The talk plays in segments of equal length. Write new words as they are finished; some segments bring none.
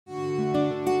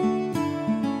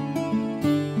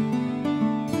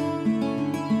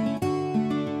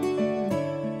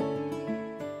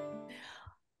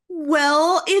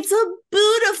It's a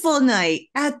boo-tiful night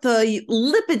at the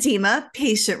Lipedema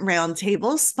Patient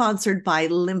Roundtable, sponsored by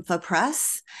Lympha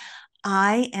Press.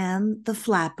 I am the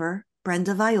flapper,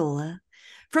 Brenda Viola,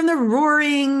 from the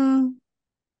roaring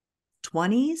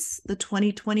 20s, the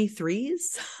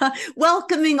 2023s,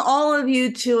 welcoming all of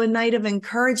you to a night of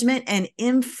encouragement and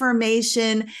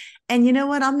information. And you know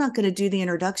what? I'm not going to do the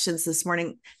introductions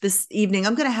this evening.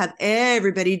 I'm going to have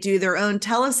everybody do their own.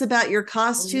 Tell us about your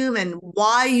costume and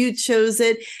why you chose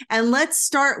it. And let's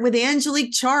start with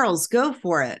Angelique Charles. Go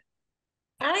for it.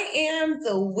 I am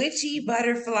the witchy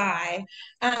butterfly.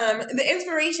 The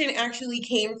inspiration actually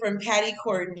came from Pattie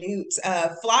Cornute's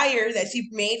flyer that she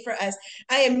made for us.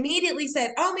 I immediately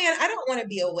said, "Oh man, I don't want to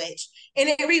be a witch," and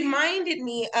it reminded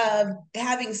me of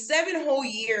having 7 whole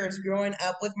years growing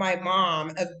up with my mom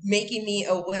of making me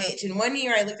a witch. And one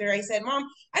year I looked at her, I said, "Mom,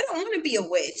 I don't want to be a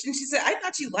witch," and she said, "I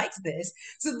thought you liked this."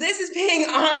 So this is paying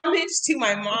homage to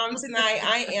my mom tonight.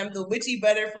 I am the witchy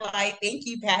butterfly. Thank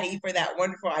you, Pattie, for that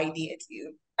wonderful idea too.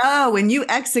 Oh, and you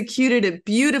executed it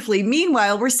beautifully.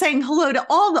 Meanwhile, we're saying hello to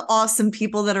all the awesome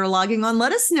people that are logging on.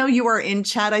 Let us know you are in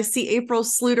chat. I see April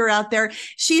Sluter out there.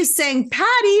 She is saying,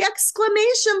 Pattie,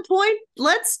 exclamation point.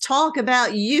 Let's talk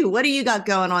about you. What do you got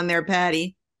going on there,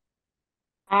 Pattie?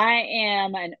 I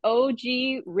am an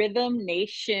OG Rhythm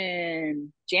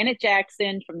Nation, Janet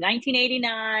Jackson from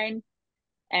 1989.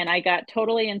 And I got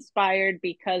totally inspired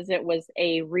because it was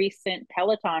a recent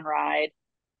Peloton ride.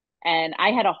 And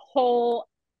I had a whole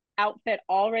outfit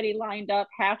already lined up,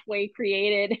 halfway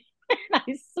created. And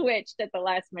I switched at the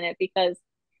last minute because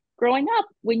growing up,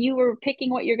 when you were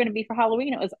picking what you're going to be for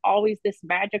Halloween, it was always this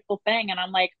magical thing. And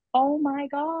I'm like, oh my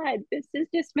God, this is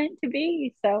just meant to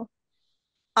be. So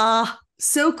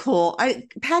So cool.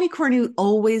 Pattie Cornute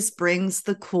always brings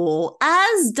the cool,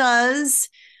 as does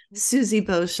Susie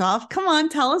Beauchamp. Come on,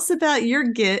 tell us about your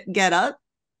get up.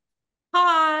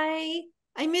 Hi,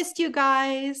 I missed you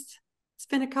guys. It's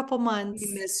been a couple months.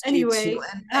 We missed anyway, you too.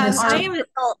 And I am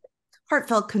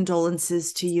heartfelt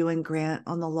condolences to you and Grant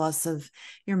on the loss of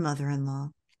your mother-in-law.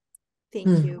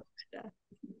 Thank you.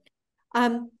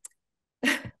 My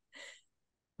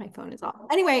phone is off.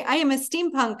 Anyway, I am a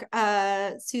steampunk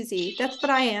Susie. That's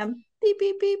what I am. Beep,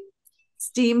 beep, beep.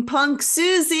 Steampunk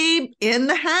Susie in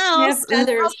the house.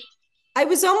 Feathers. I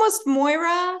was almost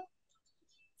Moira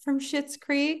from Schitt's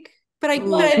Creek, but I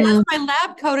left my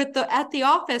lab coat at the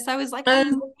office. I was like,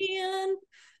 oh man,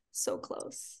 so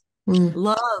close.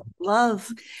 Love.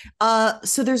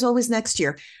 So there's always next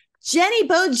year. Jenny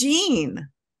Bogene.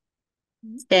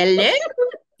 Hello.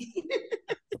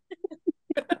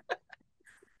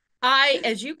 I,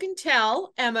 as you can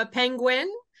tell, am a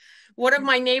penguin. One of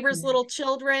my neighbor's little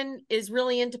children is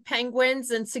really into penguins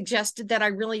and suggested that I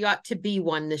really ought to be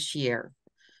one this year.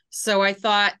 So I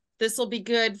thought this will be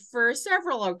good for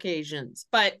several occasions,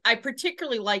 but I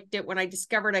particularly liked it when I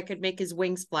discovered I could make his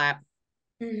wings flap.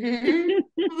 We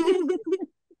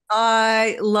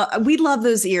love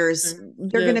those ears.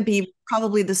 They're going to be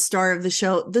probably the star of the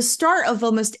show. The star of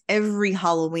almost every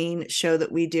Halloween show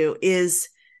that we do is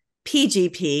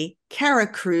PGP, Cara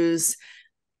Cruz.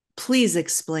 Please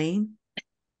explain.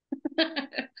 So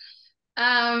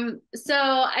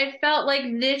I felt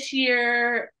like this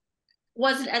year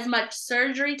wasn't as much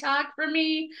surgery talk for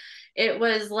me. It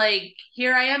was like,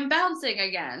 here I am bouncing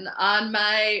again on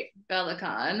my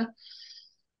Bellicon.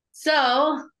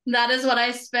 So that is what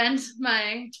I spent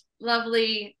my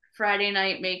lovely Friday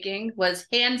night making, was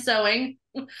hand sewing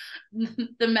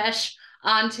the mesh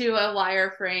onto a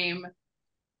wire frame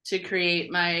to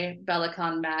create my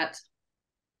Bellicon mat.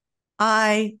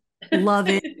 I love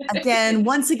it.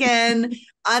 Once again,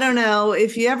 I don't know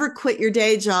if you ever quit your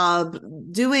day job,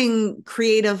 doing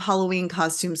creative Halloween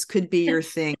costumes could be your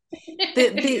thing.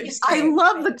 I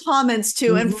love the comments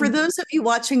too. And for those of you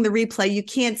watching the replay, you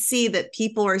can't see that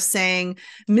people are saying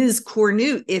Ms.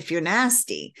 Cornute, if you're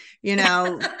nasty,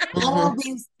 all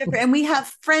these different, and we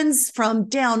have friends from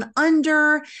down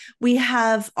under. We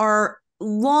have our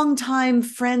longtime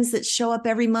friends that show up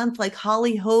every month, like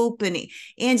Holly Hope and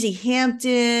Angie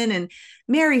Hampton and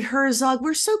Mary Herzog.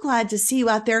 We're so glad to see you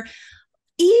out there.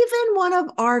 Even one of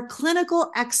our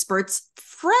clinical experts,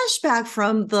 fresh back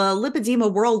from the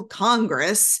Lipedema World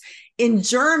Congress in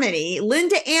Germany,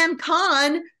 Linda Anne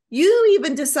Kahn, you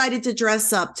even decided to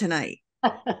dress up tonight.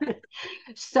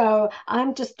 So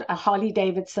I'm just a Harley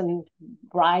Davidson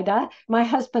rider. My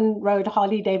husband rode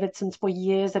Harley Davidsons for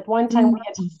years. At one time, we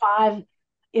had 5,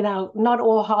 not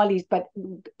all Harleys, but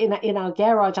in our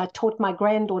garage, I taught my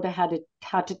granddaughter how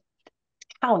to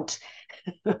count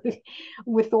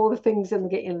with all the things in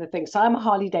the thing. So I'm a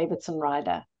Harley Davidson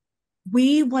rider.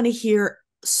 We want to hear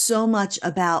so much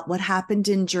about what happened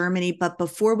in Germany. But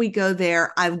before we go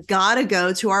there, I've got to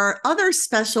go to our other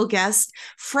special guest,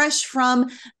 fresh from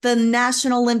the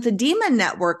National Lymphedema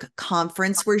Network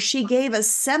conference, where she gave a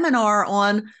seminar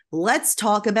on Let's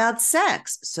Talk About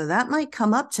Sex. So that might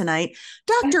come up tonight.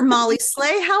 Dr. Molly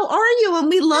Sleigh, how are you? And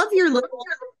we love your little,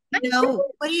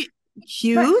 what do you,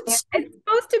 cute? It's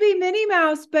supposed to be Minnie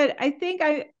Mouse, but I think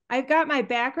I've got my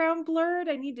background blurred.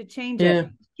 I need to change it.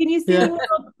 Can you see the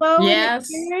little bow? Yes.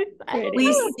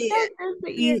 We see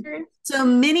it. So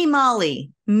Minnie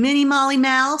Molly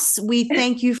Mouse, we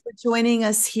thank you for joining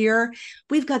us here.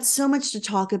 We've got so much to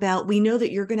talk about. We know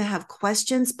that you're going to have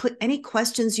questions. Put any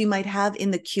questions you might have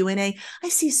in the Q&A. I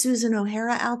see Susan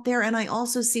O'Hara out there, and I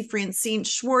also see Francine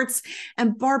Schwartz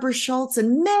and Barbara Schultz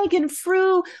and Megan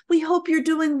Frew. We hope you're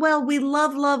doing well. We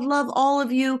love, love, love all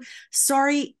of you.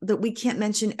 Sorry that we can't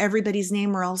mention everybody's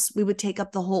name, or else we would take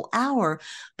up the whole hour.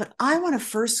 But I want to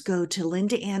first go to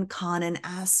Linda Anne Kahn and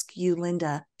ask you,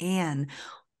 Linda Anne,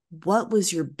 what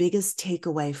was your biggest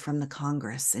takeaway from the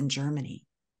Congress in Germany?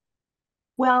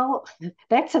 Well,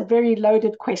 that's a very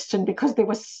loaded question because there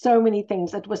were so many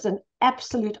things. It was an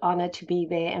absolute honor to be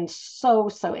there and so,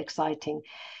 so exciting.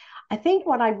 I think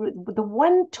the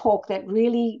one talk that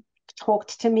really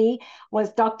talked to me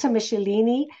was Dr.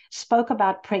 Michelini spoke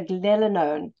about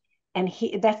pregnenolone. And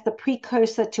that's the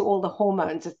precursor to all the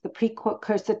hormones. It's the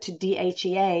precursor to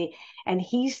DHEA. And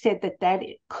he said that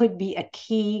could be a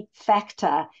key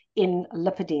factor in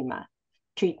lipedema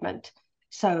treatment.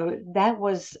 So that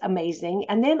was amazing.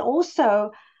 And then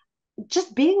also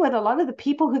just being with a lot of the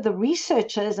people who are the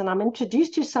researchers, and I'm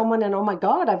introduced to someone and, oh my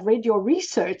God, I've read your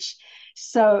research.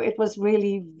 So it was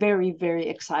really very, very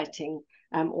exciting.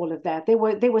 All of that. There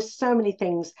were so many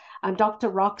things. Dr.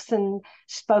 Roxon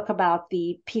spoke about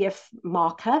the PF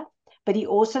marker, but he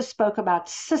also spoke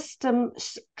about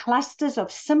clusters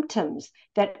of symptoms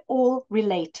that all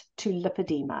relate to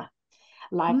lipedema,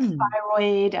 like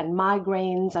thyroid and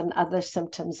migraines and other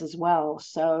symptoms as well.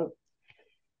 So,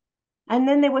 and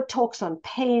then there were talks on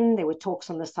pain. There were talks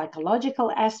on the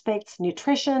psychological aspects,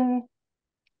 nutrition.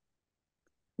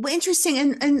 Well,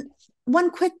 interesting. And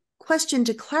one quick question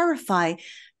to clarify,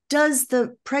 does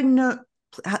the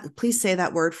please say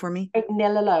that word for me.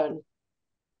 Pregnenolone.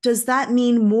 Does that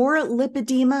mean more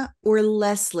lipedema or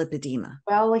less lipedema?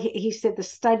 Well, he said the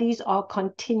studies are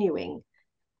continuing.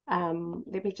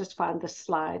 Let me just find the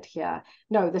slide here.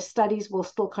 No, the studies will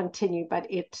still continue, but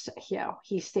it's here.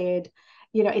 He said,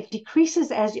 it decreases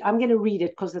as I'm going to read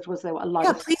it because there were a lot.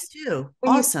 Yeah, please do.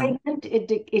 When awesome. You're pregnant,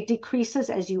 it decreases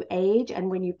as you age and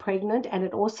when you're pregnant, and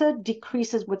it also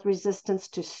decreases with resistance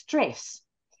to stress.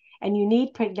 And you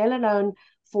need pregnenolone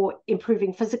for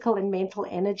improving physical and mental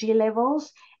energy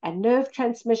levels and nerve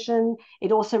transmission.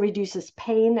 It also reduces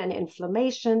pain and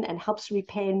inflammation and helps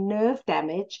repair nerve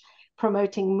damage,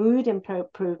 promoting mood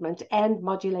improvement and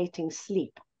modulating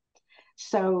sleep.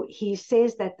 So he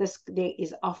says that there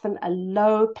is often a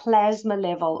low plasma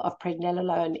level of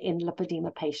pregnenolone in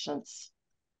lipedema patients.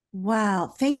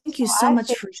 Wow. Thank you so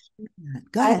much for sharing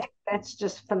that. Go ahead. I think that's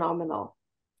just phenomenal.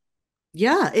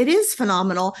 Yeah, it is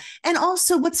phenomenal. And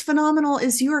also what's phenomenal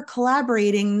is you are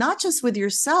collaborating not just with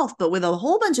yourself, but with a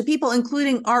whole bunch of people,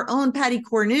 including our own Pattie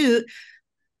Cornute,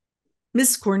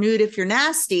 Miss Cornute, if you're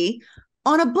nasty,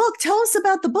 on a book. Tell us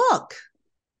about the book.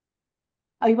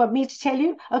 Oh, you want me to tell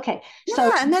you? Okay.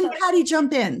 Yeah, and then Pattie,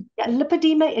 jump in. Yeah,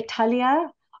 Lipedema Italia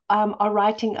are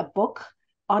writing a book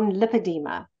on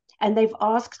lipedema. And they've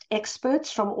asked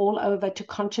experts from all over to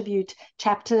contribute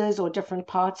chapters or different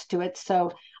parts to it.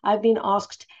 So I've been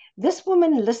asked, this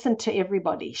woman listened to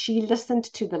everybody. She listened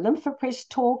to the Lympha Press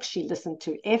talk. She listened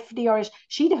to FDRS.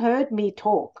 She'd heard me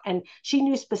talk and she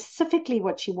knew specifically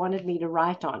what she wanted me to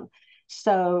write on.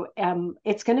 So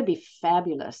it's going to be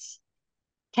fabulous.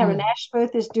 Karen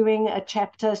Ashworth is doing a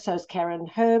chapter. So is Karen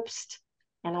Herbst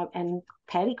and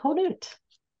Pattie Cornute.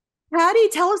 Pattie,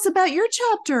 tell us about your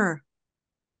chapter.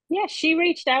 Yeah, she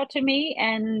reached out to me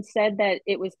and said that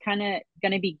it was kind of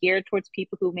going to be geared towards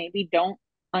people who maybe don't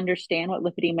understand what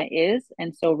lipedema is.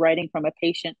 And so writing from a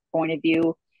patient point of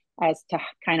view as to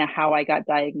kind of how I got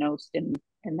diagnosed and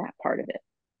that part of it.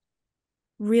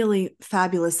 Really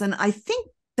fabulous. And I think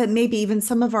that maybe even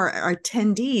some of our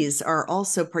attendees are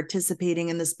also participating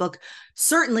in this book.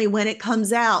 Certainly when it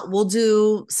comes out, we'll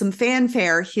do some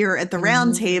fanfare here at the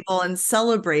Roundtable and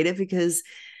celebrate it, because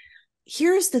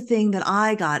here's the thing that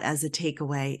I got as a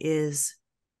takeaway is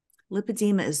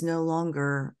lipedema is no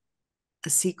longer a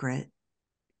secret.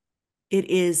 it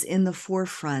is in the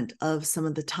forefront of some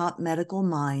of the top medical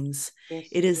minds. Yes.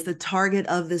 It is the target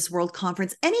of this World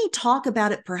Conference. Any talk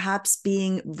about it perhaps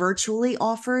being virtually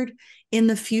offered in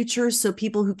the future so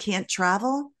people who can't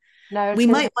travel? No, we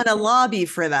might want to lobby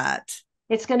for that.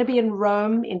 It's going to be in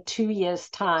Rome in 2 years'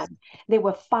 time. There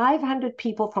were 500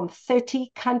 people from 30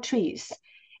 countries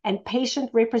and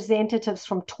patient representatives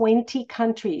from 20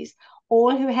 countries,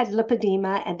 all who had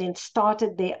lipedema and then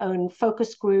started their own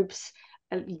focus groups,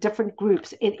 different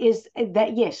groups. It is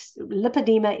that, yes,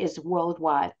 lipedema is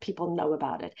worldwide. People know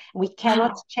about it. We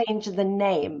cannot change the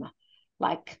name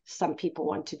like some people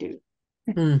want to do.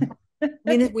 I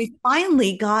mean, if we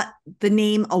finally got the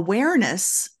name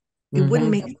awareness, it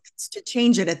wouldn't make sense to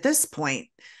change it at this point.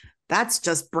 That's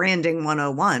just branding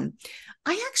 101.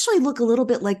 I actually look a little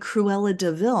bit like Cruella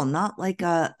de Vil, not like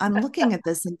I'm looking at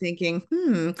this and thinking,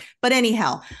 But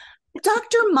anyhow,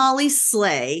 Dr. Molly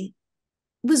Sleigh,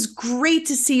 was great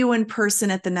to see you in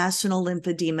person at the National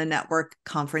Lymphedema Network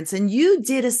conference. And you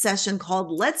did a session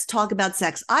called Let's Talk About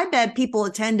Sex. I bet people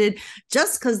attended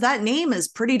just because that name is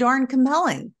pretty darn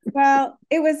compelling. Well,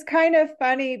 it was kind of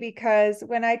funny because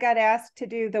when I got asked to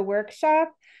do the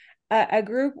workshop, a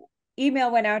group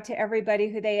email went out to everybody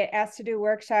who they asked to do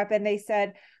workshop, and they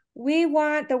said, we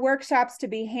want the workshops to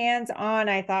be hands-on.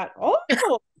 I thought, oh,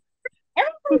 everyone's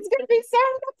going to be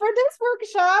signed up for this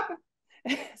workshop,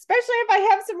 especially if I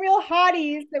have some real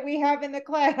hotties that we have in the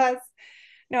class.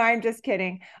 No, I'm just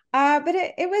kidding. But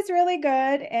it was really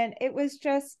good. And it was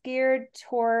just geared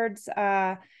towards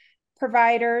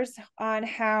providers on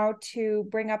how to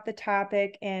bring up the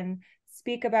topic and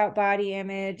speak about body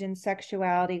image and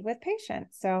sexuality with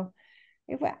patients. So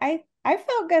I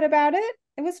felt good about it.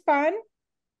 It was fun.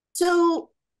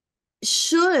 So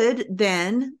should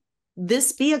then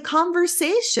this be a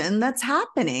conversation that's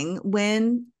happening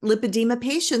when lipedema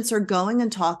patients are going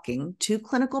and talking to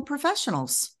clinical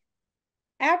professionals?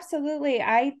 Absolutely.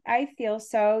 I feel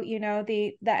so. You know,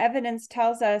 the evidence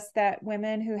tells us that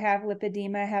women who have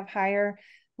lipedema have higher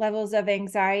levels of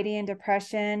anxiety and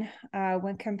depression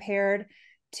when compared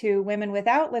to women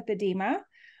without lipedema.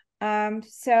 And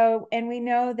we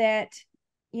know that,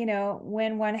 you know,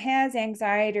 when one has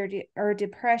anxiety or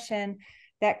depression,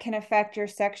 that can affect your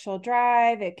sexual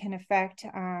drive. It can affect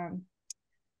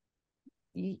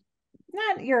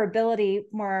not your ability,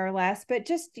 more or less, but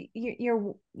just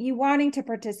you wanting to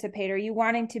participate or you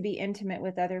wanting to be intimate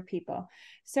with other people.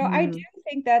 So I do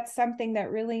think that's something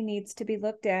that really needs to be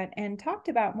looked at and talked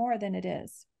about more than it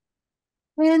is.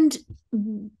 And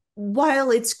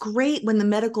while it's great when the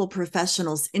medical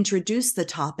professionals introduce the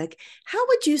topic, how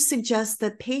would you suggest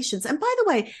that patients, and by the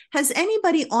way, has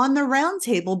anybody on the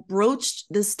roundtable broached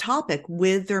this topic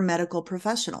with their medical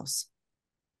professionals?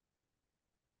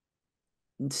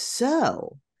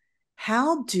 So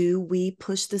how do we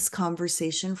push this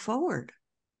conversation forward?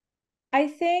 I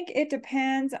think it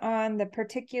depends on the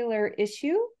particular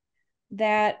issue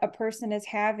that a person is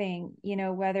having, you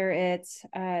know, whether it's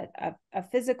a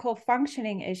physical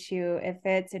functioning issue, if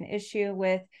it's an issue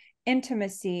with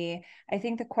intimacy. I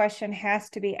think the question has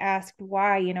to be asked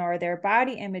why, you know, are there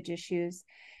body image issues,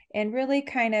 and really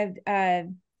kind of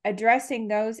addressing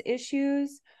those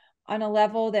issues on a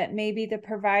level that maybe the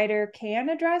provider can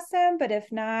address them, but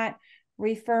if not,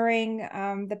 referring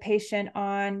the patient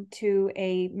on to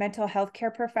a mental health care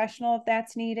professional if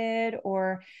that's needed,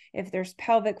 or if there's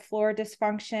pelvic floor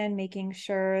dysfunction, making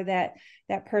sure that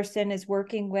that person is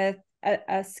working with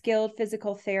a skilled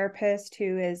physical therapist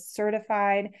who is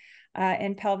certified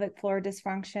in pelvic floor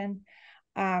dysfunction.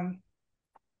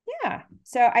 Yeah,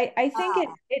 so I think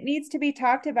it needs to be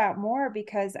talked about more,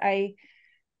 because I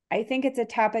think it's a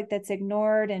topic that's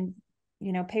ignored, and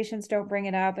you know, patients don't bring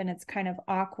it up, and it's kind of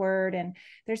awkward. And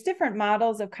there's different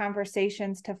models of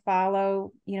conversations to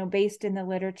follow, you know, based in the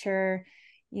literature.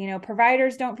 You know,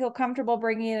 providers don't feel comfortable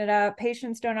bringing it up.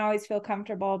 Patients don't always feel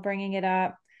comfortable bringing it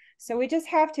up. So we just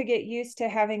have to get used to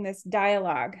having this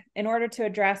dialogue in order to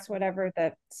address whatever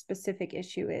the specific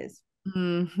issue is.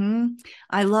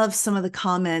 I love some of the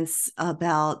comments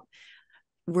about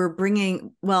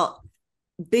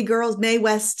big girls, Mae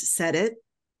West said it,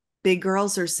 big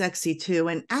girls are sexy too.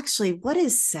 And actually, what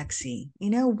is sexy?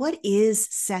 You know, what is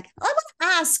sex? I want to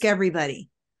ask everybody,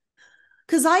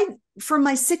 because for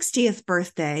my 60th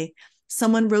birthday,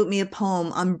 someone wrote me a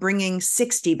poem, I'm bringing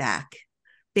 60 back,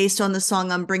 based on the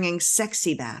song I'm Bringing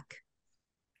Sexy Back.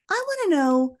 I want to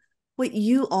know what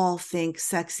you all think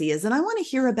sexy is. And I want to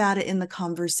hear about it in the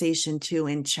conversation too,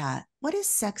 in chat. What is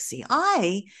sexy?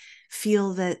 I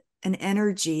feel that an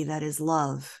energy that is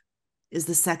love is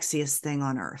the sexiest thing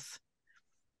on earth.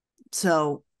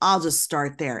 So I'll just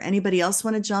start there. Anybody else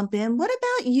want to jump in? What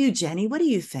about you, Jenny? What do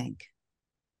you think?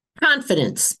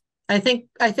 Confidence. I think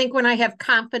when I have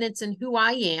confidence in who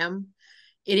I am,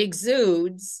 it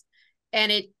exudes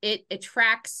and it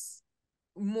attracts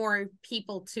more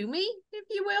people to me, if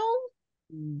you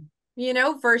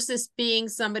will, versus being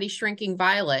somebody shrinking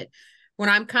violet. When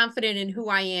I'm confident in who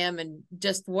I am and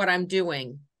just what I'm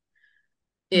doing,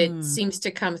 it seems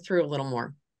to come through a little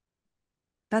more.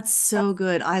 That's so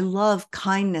good. I love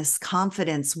kindness,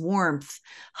 confidence, warmth,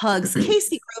 hugs.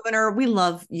 Casey Rebounder, we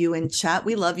love you in chat.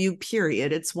 We love you,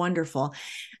 period. It's wonderful.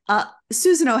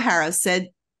 Susan O'Hara said,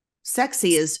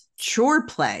 sexy is chore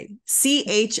play,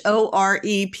 CHOREPLAY.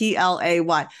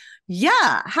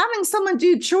 Yeah, having someone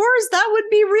do chores, that would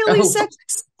be really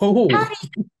sexy. Pattie,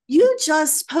 you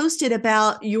just posted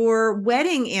about your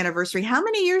wedding anniversary. How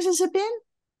many years has it been?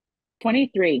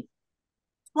 23.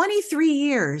 23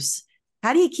 years.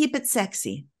 How do you keep it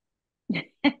sexy?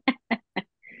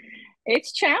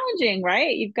 It's challenging,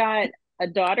 right? You've got a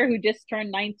daughter who just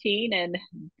turned 19, and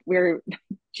we're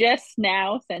just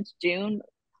now, since June,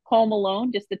 home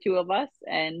alone, just the two of us.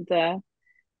 And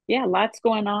yeah, lots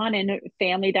going on in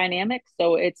family dynamics.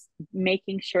 So it's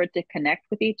making sure to connect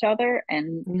with each other.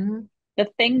 And the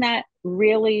thing that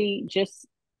really just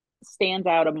stands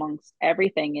out amongst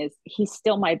everything is he's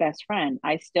still my best friend.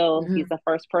 He's the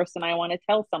first person I want to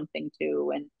tell something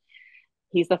to, and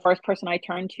he's the first person I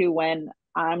turn to when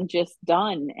I'm just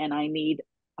done and I need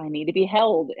to be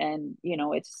held. And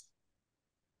it's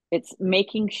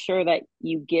making sure that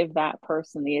you give that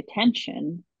person the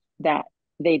attention that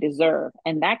they deserve,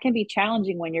 and that can be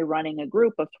challenging when you're running a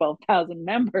group of 12,000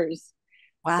 members.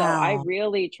 Wow. So I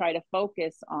really try to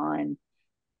focus on,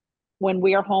 when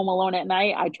we are home alone at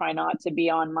night, I try not to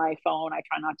be on my phone. I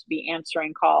try not to be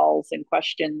answering calls and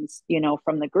questions,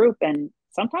 from the group. And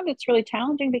sometimes it's really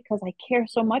challenging because I care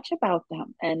so much about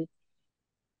them. And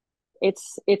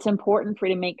it's important for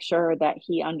you to make sure that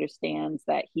he understands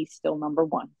that he's still number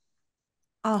one.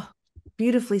 Oh,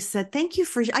 beautifully said. Thank you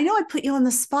I know I put you on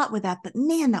the spot with that, but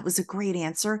man, that was a great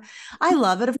answer. I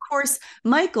love it. Of course,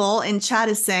 Michael in chat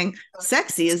is saying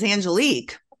sexy is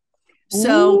Angelique.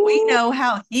 So we know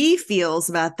how he feels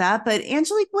about that. But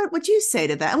Angelique, what would you say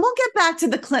to that? And we'll get back to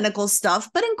the clinical stuff,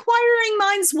 but inquiring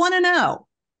minds want to know.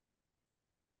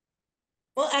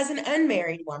 Well, as an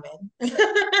unmarried woman, I'm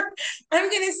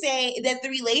going to say that the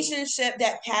relationship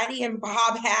that Pattie and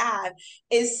Bob have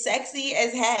is sexy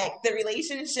as heck. The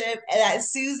relationship that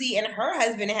Susie and her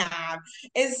husband have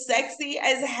is sexy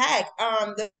as heck.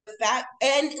 The fact,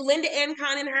 and Linda Anne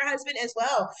Kahn and her husband as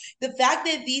well. The fact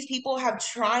that these people have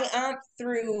triumphed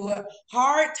through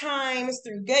hard times,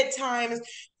 through good times,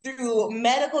 through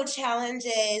medical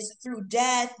challenges, through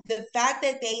death, the fact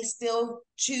that they still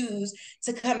choose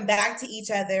to come back to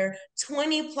each other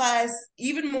 20 plus,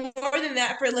 even more than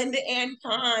that for Linda Anne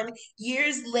Kahn,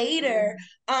 years later,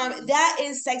 that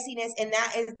is sexiness, and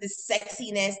that is the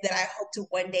sexiness that I hope to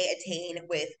one day attain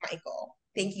with Michael.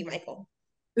 Thank you, Michael.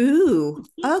 Ooh,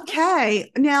 okay.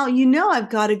 Now,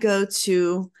 I've got to go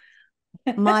to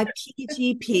my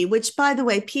PGP, which, by the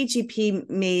way, PGP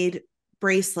made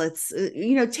bracelets.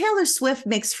 Taylor Swift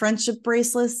makes friendship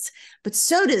bracelets, but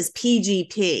so does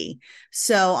PGP.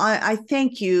 So I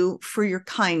thank you for your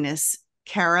kindness,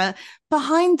 Cara.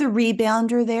 Behind the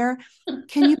rebounder there,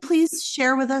 can you please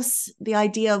share with us the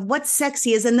idea of what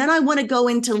sexy is? And then I want to go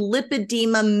into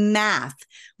lipedema math,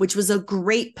 which was a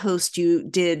great post you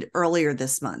did earlier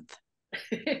this month.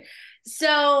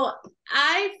 So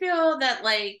I feel that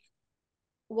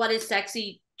what is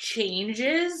sexy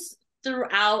changes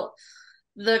throughout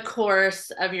the course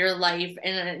of your life,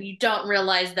 and you don't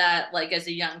realize that as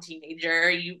a young teenager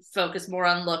you focus more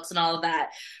on looks and all of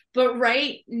that. But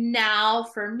right now,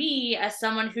 for me, as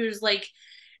someone who's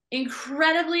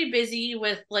incredibly busy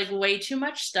with way too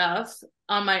much stuff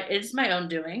on it's my own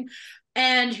doing,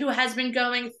 and who has been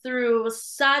going through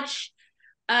such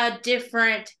a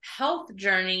different health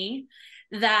journey,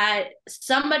 that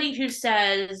somebody who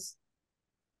says,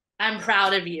 "I'm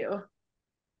proud of you,"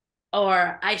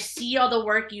 or "I see all the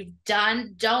work you've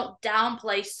done," don't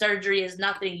downplay surgery as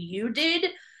nothing you did.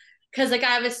 Because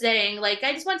I was saying,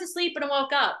 I just went to sleep and I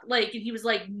woke up. And he was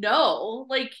like, no,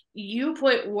 you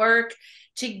put work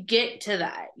to get to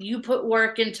that. You put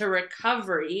work into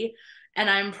recovery, and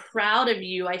I'm proud of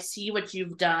you. I see what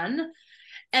you've done.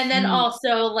 And then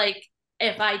also,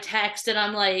 if I text and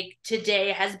I'm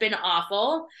today has been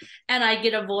awful, and I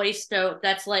get a voice note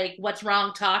that's what's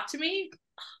wrong? Talk to me.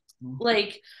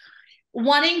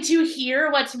 Wanting to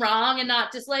hear what's wrong, and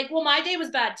not just well, my day was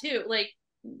bad too.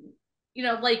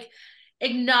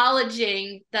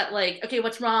 Acknowledging that okay,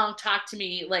 what's wrong? Talk to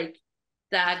me.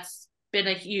 That's been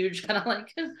a huge kind of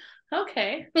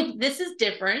okay, this is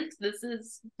different. This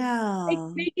is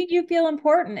making you feel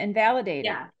important and validated.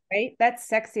 Yeah. Right? That's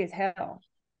sexy as hell.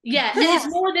 Yeah, and it's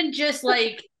more than just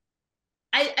like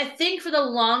I think for the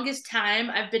longest time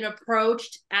I've been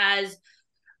approached as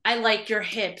I like your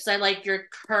hips, I like your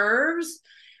curves.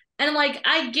 And like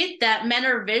I get that men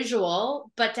are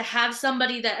visual, but to have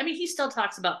somebody that, I mean, he still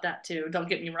talks about that too, don't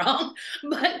get me wrong.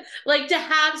 But like to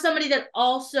have somebody that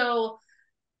also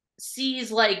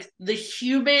sees like the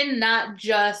human, not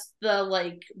just the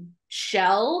like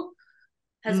shell,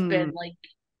 has been like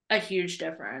a huge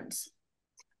difference.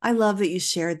 I love that you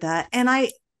shared that. And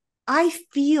I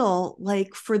feel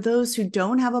like for those who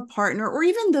don't have a partner, or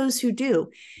even those who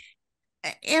do,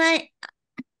 and I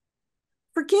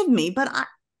forgive me, but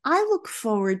I look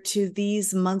forward to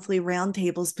these monthly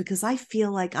roundtables because I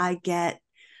feel like I get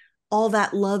all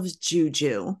that love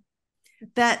juju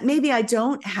that maybe I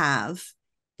don't have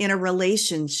in a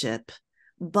relationship,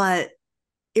 but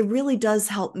it really does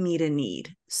help meet a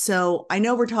need. So I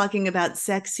know we're talking about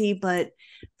sexy, but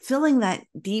filling that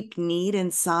deep need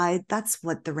inside, that's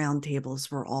what the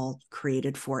roundtables were all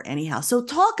created for anyhow. So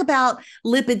talk about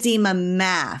lipedema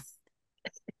math.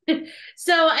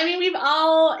 So, I mean,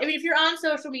 if you're on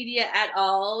social media at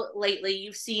all lately,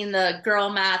 you've seen the girl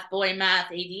math, boy math,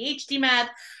 ADHD math,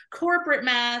 corporate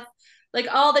math,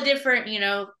 like all the different,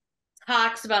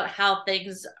 talks about how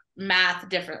things math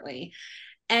differently.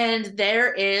 And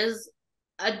there is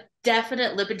a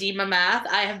definite lipedema math.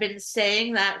 I have been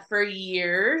saying that for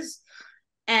years.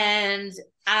 And,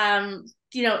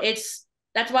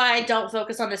 that's why I don't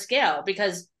focus on the scale,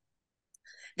 because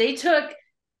they took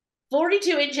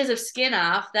 42 inches of skin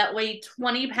off that weighed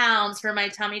 20 pounds for my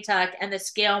tummy tuck, and the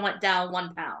scale went down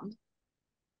 1 pound.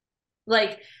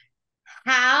 Like,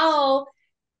 how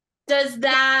does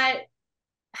that,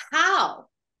 how?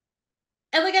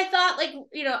 And like, I thought, like,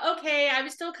 okay, I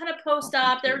was still kind of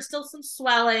post-op. There was still some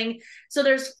swelling. So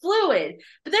there's fluid,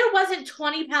 but there wasn't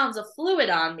 20 pounds of fluid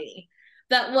on me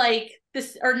that like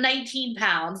this, or 19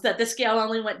 pounds that the scale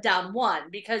only went down 1,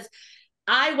 because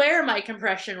I wear my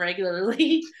compression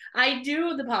regularly. I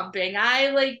do the pumping. I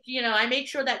I make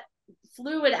sure that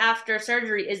fluid after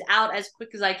surgery is out as quick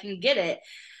as I can get it.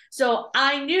 So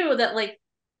I knew that like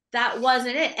that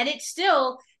wasn't it. And it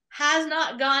still has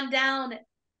not gone down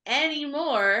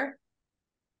anymore.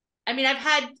 I mean, I've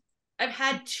had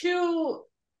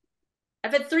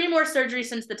 3 more surgeries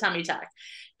since the tummy tuck,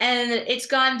 and it's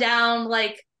gone down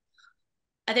like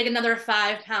I think another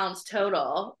 5 pounds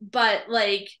total. But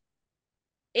like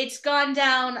it's gone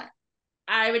down,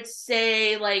 I would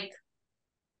say like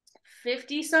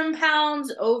 50 some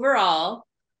pounds overall.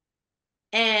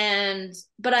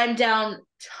 But I'm down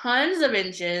tons of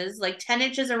inches, like 10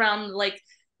 inches around like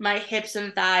my hips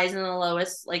and thighs in the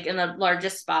lowest, like in the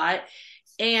largest spot.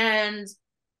 And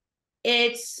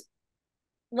it's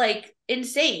like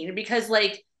insane because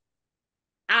like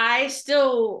I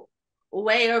still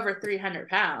weigh over 300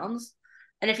 pounds.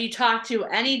 And if you talk to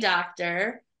any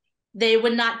doctor, they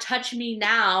would not touch me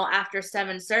now after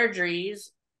 7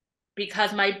 surgeries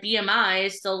because my BMI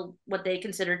is still what they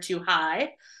consider too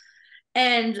high.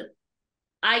 And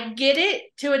I get it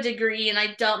to a degree, and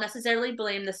I don't necessarily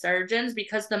blame the surgeons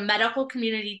because the medical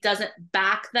community doesn't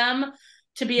back them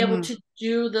to be able to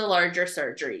do the larger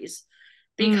surgeries.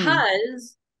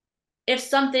 Because if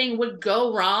something would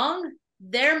go wrong,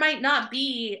 there might not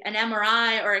be an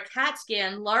MRI or a CAT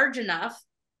scan large enough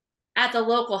at the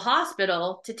local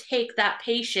hospital to take that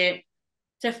patient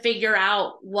to figure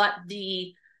out what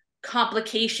the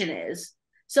complication is.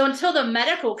 So until the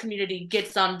medical community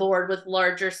gets on board with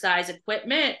larger size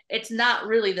equipment, it's not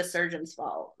really the surgeon's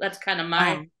fault. That's kind of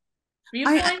my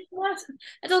viewpoint.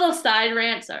 It's a little side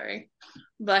rant, sorry.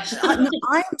 But I'm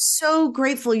so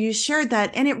grateful you shared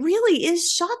that. And it really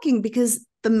is shocking because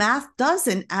the math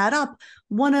doesn't add up.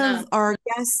 One of our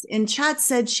guests in chat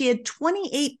said she had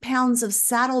 28 pounds of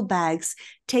saddlebags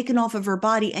taken off of her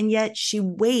body, and yet she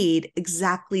weighed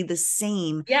exactly the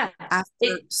same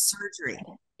after surgery.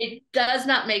 It does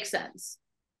not make sense.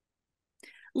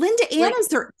 Linda Anne, is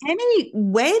there any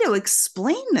way to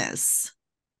explain this?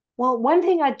 Well, one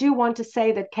thing I do want to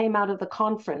say that came out of the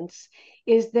conference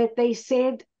is that they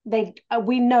said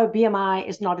we know BMI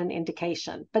is not an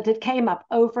indication, but it came up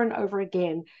over and over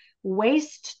again.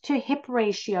 Waist to hip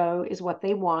ratio is what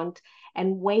they want,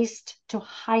 and waist to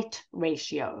height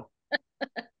ratio.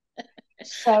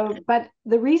 So, but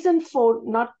the reason for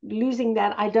not losing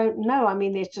that, I don't know. I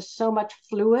mean, there's just so much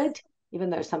fluid even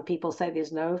though some people say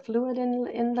there's no fluid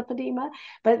in lipedema,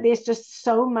 but there's just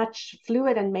so much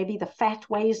fluid, and maybe the fat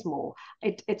weighs more.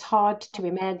 It's hard to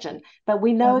imagine, but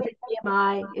we know that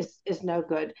BMI is no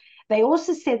good. They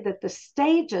also said that the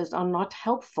stages are not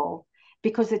helpful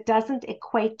because it doesn't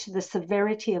equate to the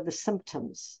severity of the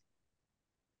symptoms.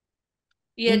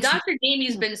 Yeah, Dr.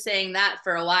 Jamie's been saying that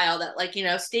for a while, that like,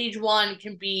 stage 1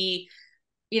 can be,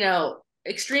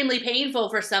 extremely painful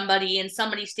for somebody, and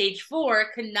somebody stage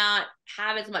 4 could not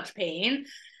have as much pain.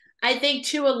 I think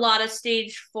too, a lot of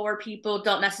stage 4 people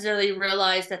don't necessarily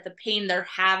realize that the pain they're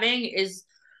having is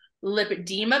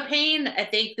lipedema pain. I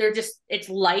think it's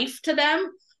life to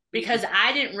them, because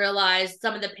I didn't realize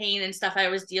some of the pain and stuff I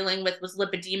was dealing with was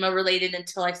lipedema related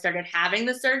until I started having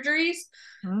the surgeries.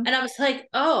 And I was like,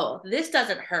 oh, this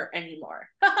doesn't hurt anymore.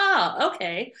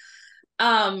 Okay.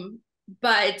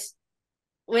 But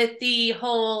with the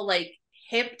whole like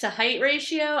hip to height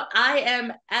ratio, I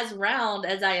am as round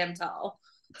as I am tall.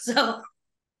 So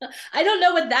I don't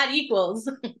know what that equals,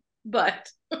 but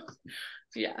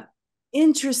yeah.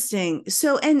 Interesting.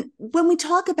 So, and when we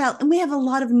talk about, and we have a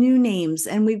lot of new names,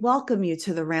 and we welcome you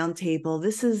to the Roundtable.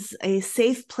 This is a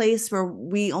safe place where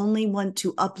we only want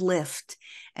to uplift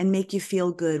and make you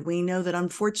feel good. We know that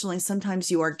unfortunately,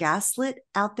 sometimes you are gaslit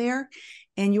out there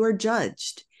and you are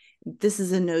judged. This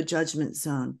is a no judgment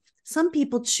zone. Some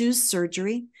people choose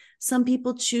surgery. Some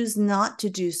people choose not to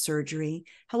do surgery.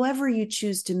 However you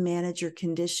choose to manage your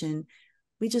condition,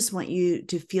 we just want you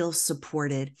to feel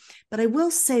supported. But I will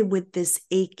say, with this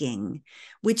aching,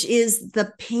 which is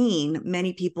the pain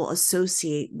many people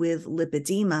associate with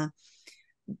lipedema,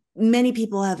 many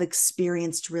people have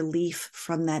experienced relief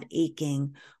from that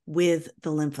aching with the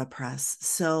Lympha Press.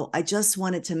 So I just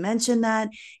wanted to mention that.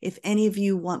 If any of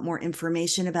you want more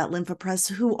information about Lympha Press,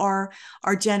 who are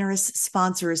our generous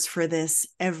sponsors for this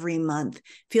every month,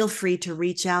 feel free to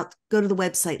reach out. Go to the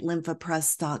website,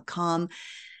 lymphapress.com.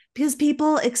 Because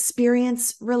people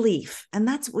experience relief, and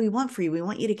that's what we want for you. We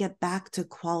want you to get back to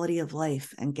quality of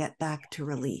life and get back to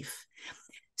relief.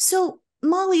 So,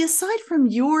 Molly, aside from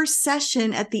your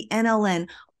session at the NLN,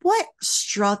 what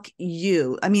struck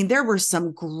you? I mean, there were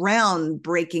some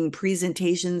groundbreaking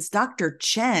presentations. Dr.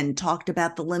 Chen talked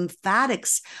about the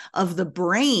lymphatics of the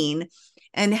brain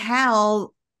and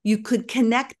how you could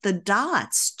connect the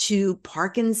dots to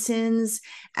Parkinson's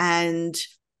and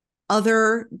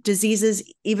other diseases,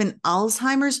 even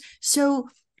Alzheimer's. So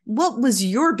what was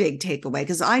your big takeaway?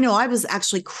 Because I know I was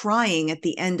actually crying at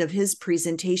the end of his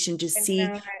presentation to see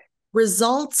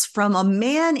results from a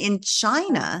man in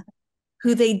China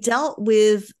who they dealt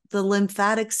with the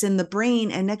lymphatics in the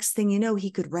brain. And next thing you know, he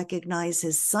could recognize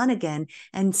his son again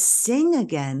and sing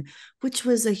again, which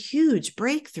was a huge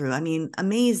breakthrough. I mean,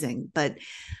 amazing. But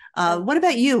what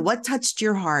about you? What touched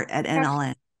your heart at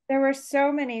NLN? There were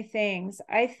so many things.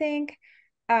 I think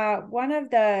one of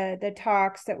the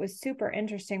talks that was super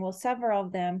interesting, well, several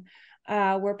of them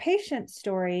were patient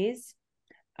stories,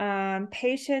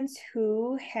 patients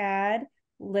who had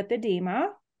lipedema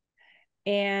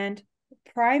and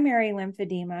primary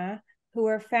lymphedema who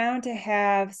were found to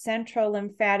have central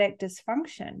lymphatic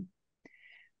dysfunction,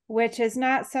 which is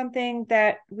not something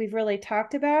that we've really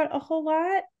talked about a whole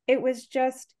lot. It was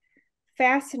just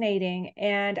fascinating.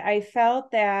 And I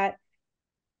felt that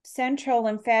central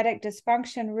lymphatic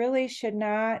dysfunction really should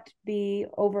not be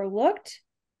overlooked.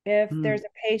 If there's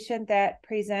a patient that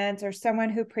presents, or someone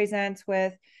who presents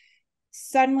with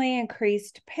suddenly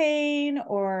increased pain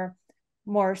or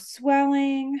more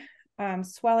swelling,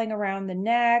 swelling around the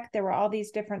neck, there were all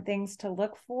these different things to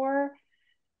look for.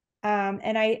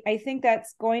 And I think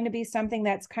that's going to be something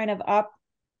that's kind of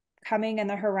upcoming in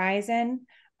the horizon,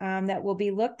 that will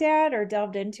be looked at or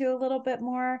delved into a little bit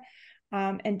more.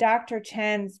 And Dr.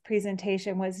 Chen's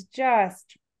presentation was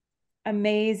just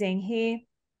amazing. He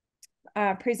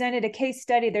presented a case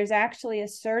study. There's actually a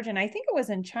surgeon, I think it was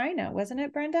in China, wasn't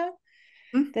it, Brenda?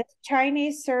 This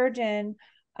Chinese surgeon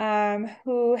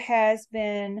who has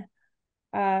been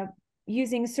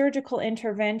using surgical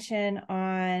intervention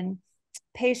on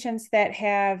patients that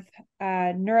have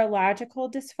neurological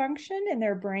dysfunction in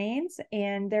their brains.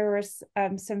 And there was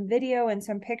some video and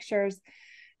some pictures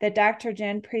that Dr.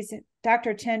 Chen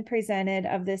presented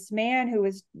of this man who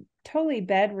was totally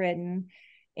bedridden,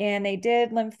 and they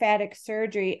did lymphatic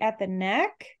surgery at the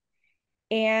neck.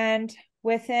 And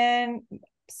within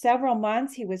several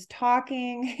months, he was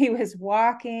talking, he was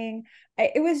walking.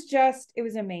 It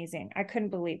was amazing. I couldn't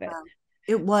believe it. Wow.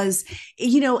 It was,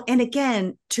 and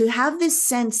again, to have this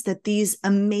sense that these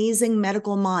amazing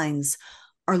medical minds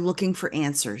are looking for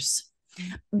answers.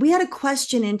 We had a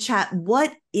question in chat.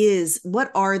 What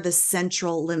are the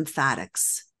central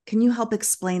lymphatics? Can you help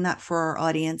explain that for our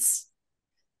audience?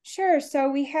 Sure. So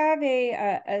we have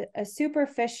a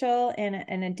superficial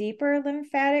and a deeper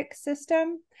lymphatic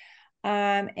system.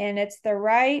 And it's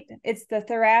the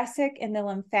thoracic and the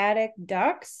lymphatic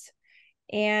ducts.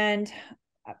 And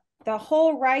the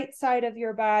whole right side of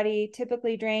your body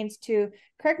typically drains to,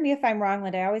 correct me if I'm wrong,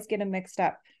 Linda, I always get them mixed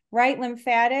up. Right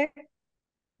lymphatic,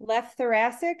 left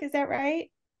thoracic, is that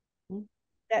right? Mm-hmm.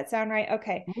 That sound right?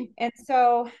 Okay. Mm-hmm. And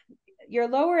so your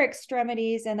lower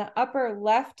extremities and the upper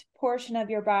left portion of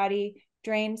your body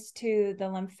drains to the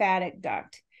lymphatic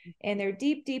duct. And they're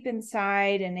deep, deep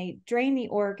inside, and they drain the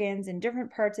organs in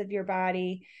different parts of your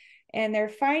body. And they're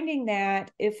finding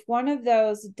that if one of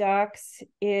those ducts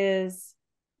is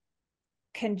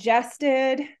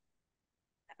congested,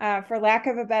 for lack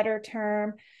of a better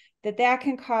term, that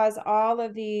can cause all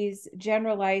of these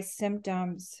generalized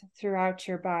symptoms throughout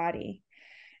your body.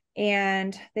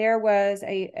 And there was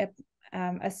a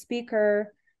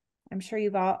speaker, I'm sure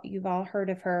you've all heard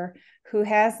of her, who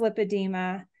has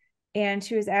lipedema, and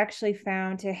she was actually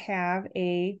found to have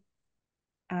a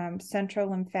central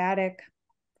lymphatic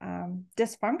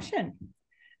dysfunction.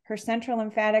 Her central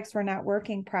lymphatics were not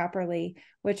working properly,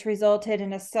 which resulted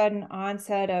in a sudden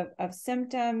onset of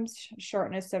symptoms,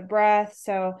 shortness of breath.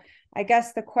 So I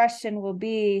guess the question will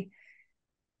be,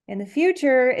 in the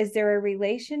future, is there a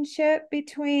relationship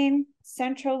between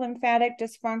central lymphatic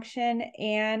dysfunction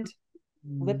and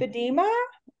lipedema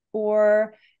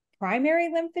or primary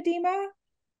lymphedema?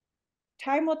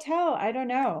 Time will tell. I don't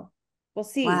know. We'll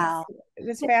see. Wow. It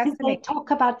was fascinating. Did they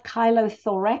talk about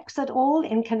chylothorax at all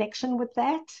in connection with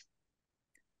that?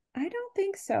 I don't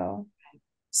think so.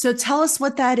 So tell us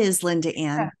what that is, Linda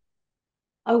Anne. Yeah.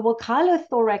 Oh, well,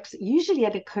 chylothorax, usually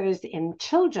it occurs in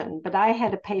children, but I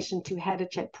had a patient who had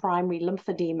primary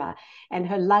lymphedema, and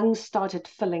her lungs started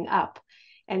filling up.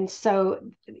 And so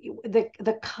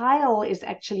the chyle is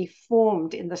actually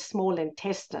formed in the small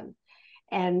intestine.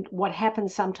 And what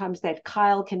happens sometimes, that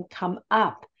chyle can come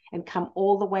up and come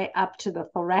all the way up to the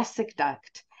thoracic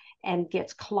duct and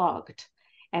gets clogged.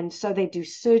 And so they do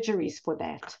surgeries for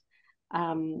that.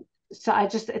 So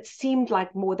it seemed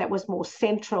like that was more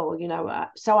central,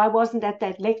 so I wasn't at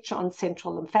that lecture on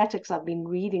central lymphatics. I've been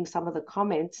reading some of the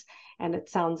comments, and it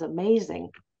sounds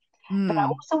amazing. But I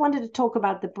also wanted to talk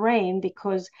about the brain,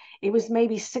 because it was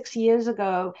maybe 6 years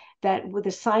ago that the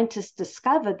scientists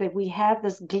discovered that we have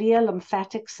this glial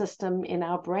lymphatic system in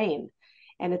our brain,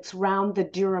 and it's around the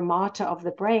dura mater of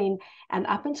the brain. And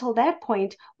up until that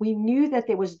point, we knew that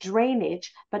there was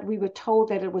drainage, but we were told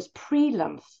that it was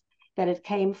pre-lymph, that it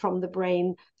came from the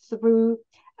brain through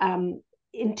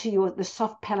into the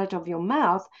soft palate of your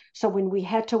mouth. So when we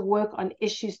had to work on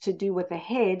issues to do with the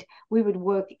head, we would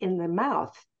work in the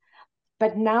mouth.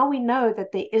 But now we know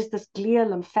that there is this glial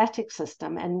lymphatic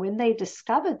system. And when they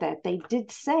discovered that, they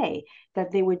did say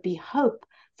that there would be hope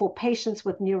for patients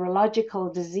with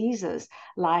neurological diseases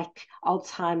like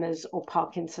Alzheimer's or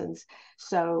Parkinson's.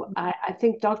 So I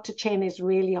think Dr. Chen is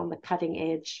really on the cutting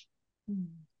edge.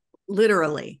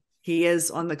 Literally, he is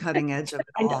on the cutting edge of it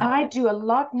all. And I do a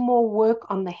lot more work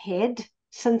on the head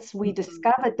since we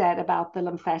discovered that about the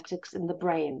lymphatics in the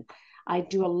brain. I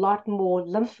do a lot more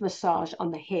lymph massage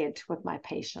on the head with my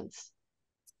patients.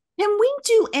 Can we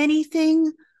do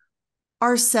anything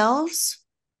ourselves?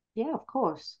 Yeah, of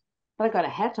course. But I got a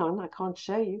hat on. I can't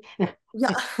show you.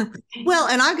 Yeah. Well,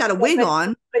 and I've got a wig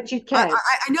on. But you can.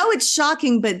 I know it's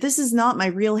shocking, but this is not my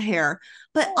real hair.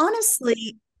 But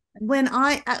honestly,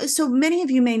 so many of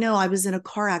you may know I was in a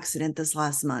car accident this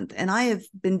last month, and I have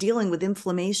been dealing with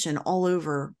inflammation all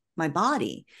over my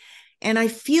body, and I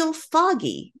feel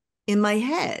foggy in my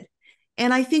head.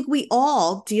 And I think we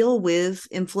all deal with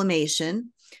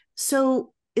inflammation.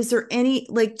 So is there any,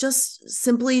 just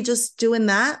simply doing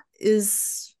that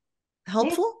is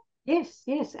helpful?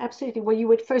 Yes, absolutely. Well, you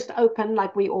would first open,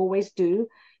 like we always do.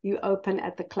 You open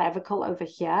at the clavicle over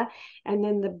here, and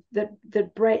then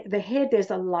the head,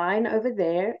 there's a line over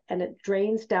there, and it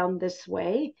drains down this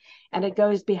way, and it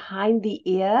goes behind the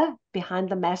ear, behind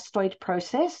the mastoid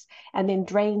process, and then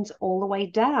drains all the way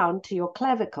down to your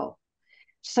clavicle.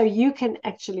 So you can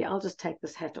actually, I'll just take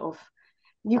this hat off.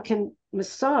 You can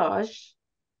massage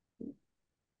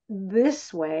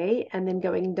this way, and then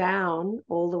going down,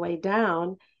 all the way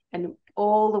down, and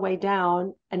all the way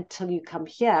down until you come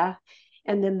here.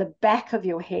 And then the back of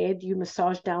your head, you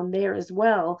massage down there as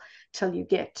well till you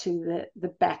get to the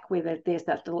back where there's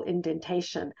that little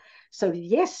indentation. So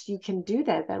yes, you can do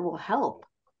that. That will help.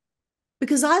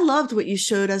 Because I loved what you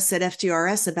showed us at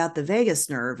FDRS about the vagus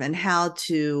nerve and how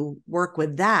to work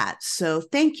with that. So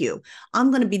thank you.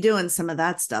 I'm going to be doing some of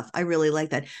that stuff. I really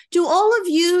like that. Do all of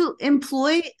you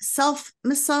employ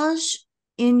self-massage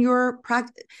in your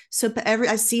practice? So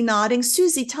I see nodding.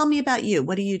 Susie, tell me about you.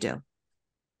 What do you do?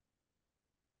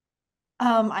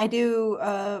 I do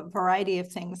a variety of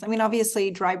things. I mean,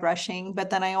 obviously dry brushing, but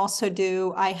then I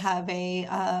have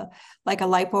a like a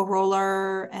lipo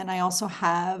roller, and I also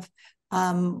have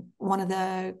one of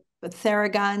the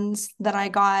Theraguns that I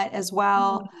got as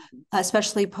well,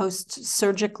 especially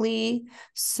post-surgically.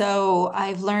 So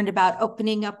I've learned about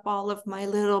opening up all of my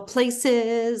little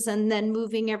places and then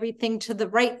moving everything to the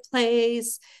right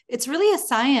place. It's really a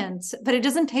science, but it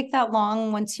doesn't take that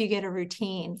long once you get a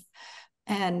routine.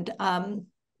 And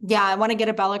yeah, I want to get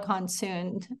a Bellicon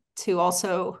soon to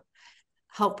also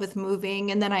help with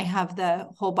moving. And then I have the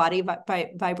whole body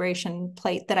vibration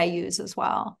plate that I use as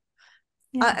well.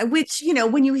 Yeah. Which, you know,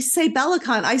 when you say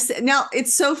Bellicon, I say, now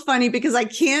it's so funny because I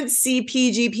can't see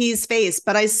PGP's face,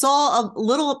 but I saw a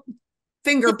little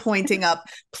finger pointing up.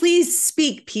 Please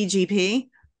speak, PGP.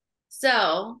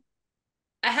 So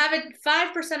I have a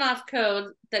 5% off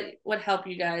code that would help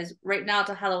you guys right now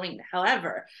to Halloween.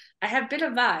 However, I have been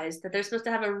advised that they're supposed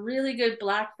to have a really good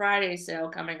Black Friday sale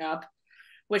coming up,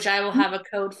 which I will have a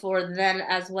code for then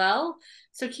as well.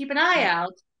 So keep an eye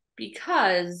out,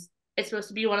 because it's supposed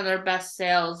to be one of their best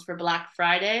sales for Black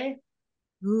Friday.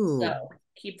 Ooh. So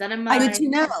keep that in mind. Good to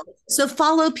know. So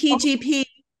follow PGP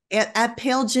at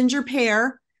Pale Ginger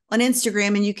Pear on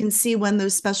Instagram, and you can see when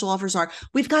those special offers are.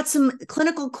 We've got some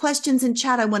clinical questions in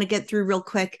chat I want to get through real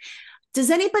quick. Does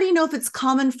anybody know if it's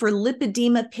common for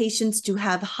lipedema patients to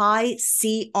have high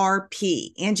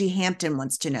CRP? Angie Hampton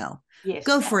wants to know. Yes.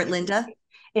 Go for it, Linda.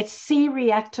 It's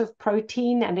C-reactive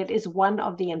protein, and it is one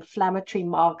of the inflammatory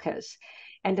markers.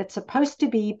 And it's supposed to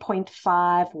be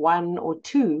 0.5, 1, or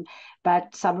 2,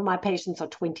 but some of my patients are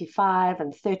 25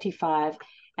 and 35.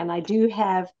 And I do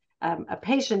have a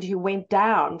patient who went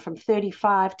down from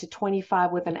 35 to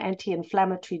 25 with an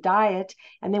anti-inflammatory diet,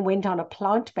 and then went on a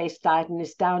plant-based diet and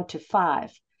is down to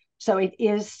 5. So it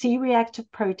is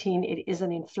C-reactive protein. It is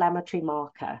an inflammatory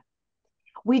marker.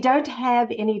 We don't have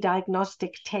any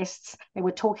diagnostic tests. They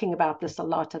were talking about this a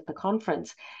lot at the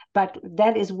conference, but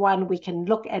that is one we can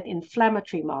look at,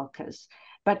 inflammatory markers.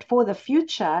 But for the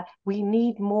future, we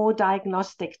need more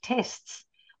diagnostic tests.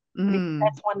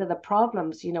 That's one of the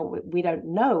problems, you know, we don't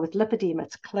know with lipedema.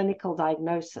 It's clinical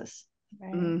diagnosis.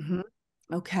 Right.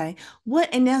 Okay.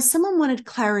 And now someone wanted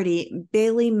clarity.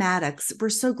 Bailey Maddox, we're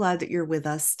so glad that you're with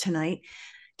us tonight.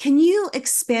 Can you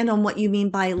expand on what you mean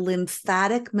by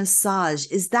lymphatic massage?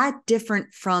 Is that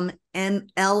different from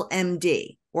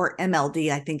LMD or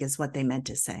MLD, I think is what they meant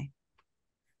to say?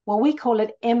 Well, we call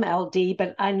it MLD,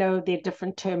 but I know they're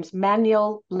different terms.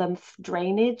 Manual lymph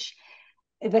drainage.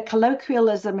 The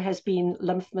colloquialism has been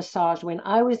lymph massage. When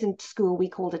I was in school, we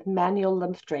called it manual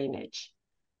lymph drainage,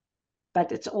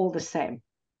 but it's all the same.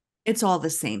 It's all the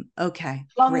same. Okay,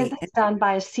 as long as it's done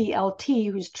by a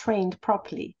CLT who's trained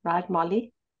properly, right,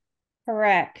 Molly?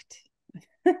 Correct.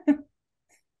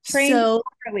 Trained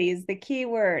properly is the key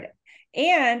word.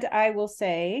 And I will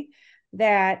say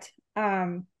that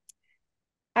I've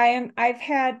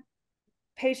had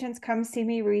patients come see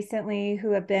me recently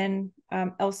who have been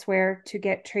elsewhere to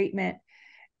get treatment.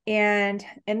 And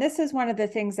this is one of the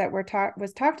things that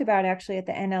was talked about actually at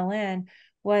the NLN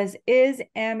was, is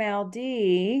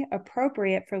MLD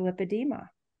appropriate for lipedema?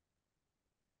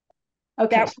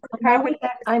 Okay, so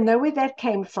I know where that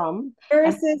came from.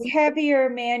 Versus heavier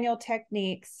manual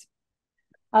techniques.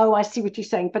 Oh, I see what you're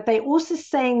saying. But they're also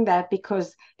saying that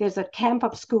because there's a camp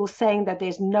of school saying that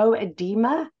there's no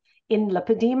edema in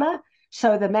lipedema,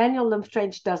 so the manual lymph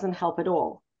drainage doesn't help at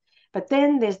all. But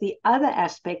then there's the other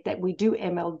aspect that we do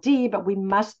MLD, but we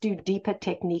must do deeper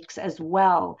techniques as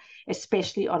well,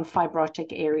 especially on fibrotic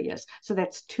areas. So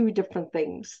that's two different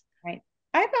things. Right.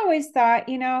 I've always thought,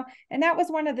 you know, and that was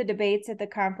one of the debates at the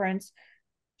conference.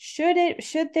 Should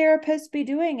therapists be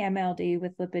doing MLD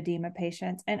with lipedema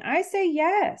patients? And I say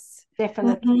yes.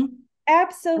 Definitely.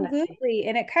 Absolutely. Definitely.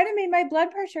 And it kind of made my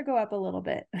blood pressure go up a little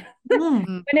bit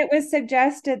when it was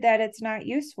suggested that it's not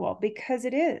useful, because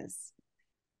it is.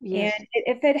 Yes. And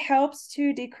if it helps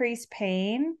to decrease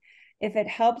pain, if it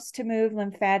helps to move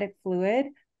lymphatic fluid,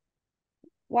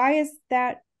 why is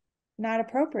that not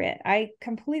appropriate? I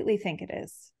completely think it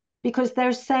is. Because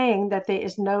they're saying that there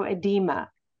is no edema.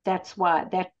 That's why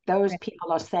those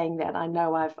people are saying that. I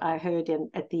know I heard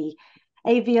at the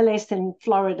AVLS in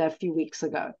Florida a few weeks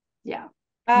ago. Yeah.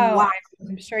 Oh, wow.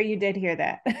 I'm sure you did hear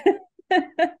that.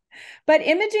 But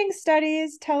imaging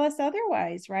studies tell us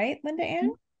otherwise, right, Linda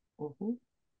Anne? Mm-hmm.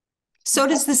 So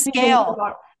does the scale.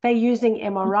 They're using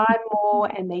MRI more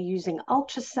and they're using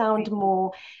ultrasound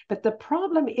more. But the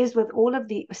problem is with all of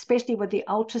the, especially with the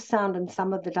ultrasound and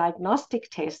some of the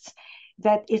diagnostic tests,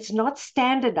 that it's not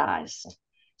standardized.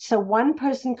 So one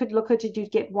person could look at it, you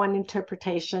get one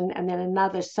interpretation and then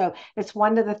another. So it's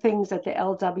one of the things that the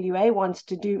LWA wants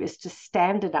to do, is to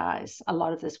standardize a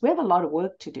lot of this. We have a lot of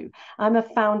work to do. I'm a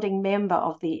founding member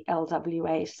of the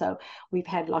LWA, so we've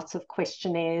had lots of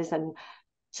questionnaires and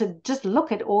to just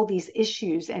look at all these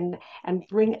issues and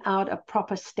bring out a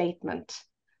proper statement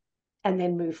and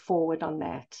then move forward on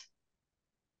that.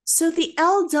 So the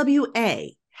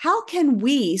LWA, how can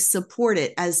we support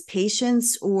it as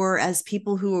patients or as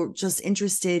people who are just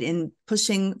interested in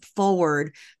pushing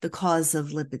forward the cause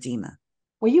of lipedema?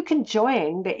 Well, you can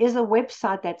join. There is a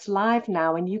website that's live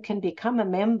now, and you can become a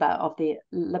member of the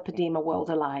Lipedema World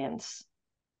Alliance.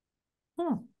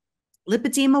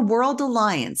 Lipedema World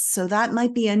Alliance. So that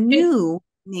might be a new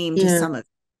name to some of it.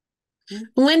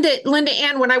 Linda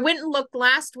Anne, when I went and looked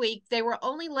last week, they were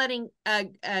only letting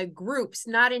groups,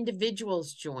 not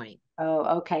individuals, join.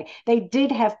 Oh, okay. They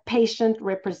did have patient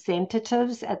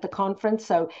representatives at the conference,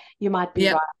 so you might be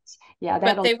right. Yeah,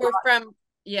 but they were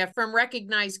from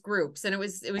recognized groups, and it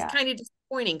was kind of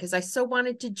disappointing because I so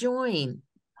wanted to join.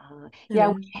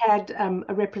 We had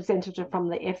a representative from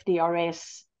the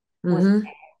FDRS. Was there.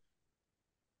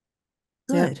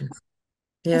 Good.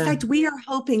 Yeah. In fact, we are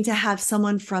hoping to have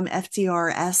someone from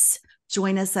FDRS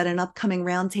join us at an upcoming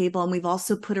roundtable. And we've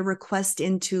also put a request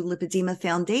into Lipedema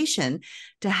Foundation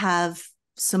to have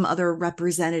some other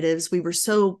representatives. We were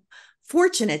so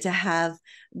fortunate to have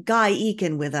Guy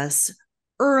Eakin with us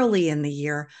early in the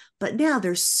year, but now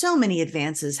there's so many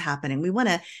advances happening. We want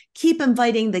to keep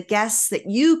inviting the guests that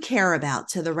you care about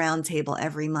to the roundtable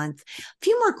every month. A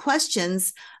few more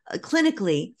questions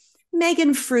clinically.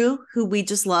 Megan Frew, who we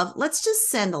just love. Let's just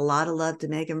send a lot of love to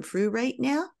Megan Frew right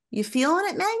now. You feeling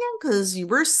it, Megan? Because you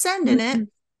were sending it.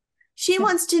 She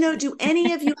wants to know, do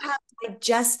any of you have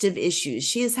digestive issues?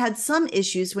 She has had some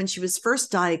issues when she was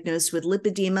first diagnosed with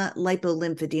lipedema,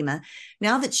 lipolymphedema.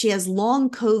 Now that she has long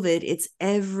COVID, it's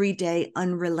every day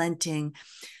unrelenting.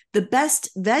 The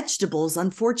best vegetables,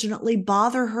 unfortunately,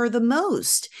 bother her the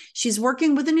most. She's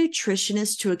working with a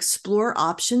nutritionist to explore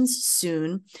options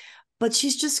soon. But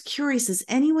she's just curious, is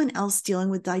anyone else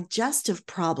dealing with digestive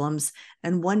problems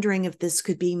and wondering if this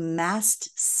could be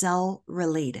mast cell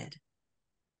related?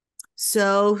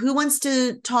 So who wants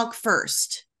to talk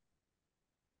first?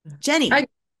 Jenny.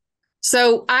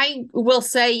 So I will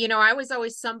say, I was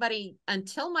always somebody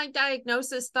until my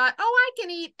diagnosis thought, I can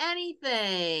eat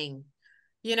anything.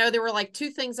 There were like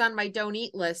 2 things on my don't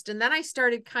eat list. And then I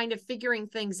started kind of figuring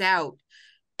things out.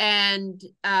 And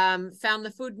found the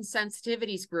food and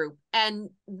sensitivities group and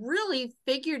really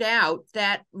figured out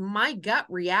that my gut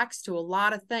reacts to a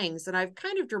lot of things. And I've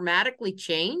kind of dramatically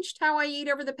changed how I eat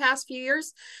over the past few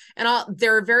years. And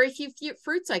there are very few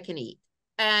fruits I can eat.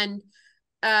 And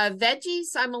veggies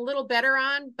I'm a little better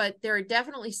on, but there are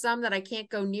definitely some that I can't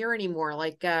go near anymore,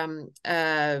 like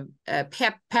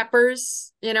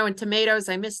peppers, and tomatoes.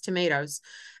 I miss tomatoes.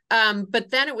 But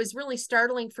then it was really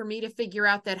startling for me to figure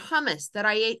out that hummus that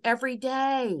I ate every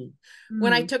day,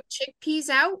 when I took chickpeas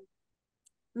out,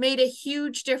 made a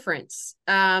huge difference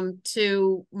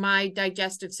to my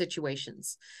digestive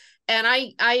situations. And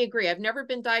I agree. I've never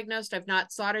been diagnosed. I've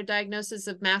not sought a diagnosis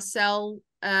of mast cell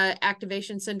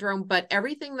activation syndrome, but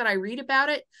everything that I read about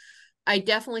it, I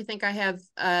definitely think I have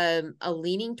a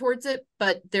leaning towards it.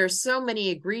 But there's so many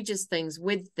egregious things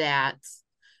with that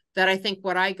I think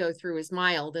what I go through is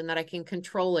mild, and that I can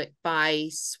control it by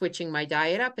switching my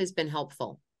diet up has been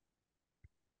helpful.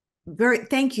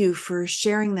 Thank you for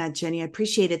sharing that, Jenny. I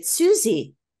appreciate it.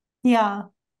 Susie. Yeah.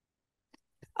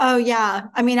 Oh, yeah.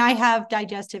 I mean, I have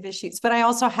digestive issues, but I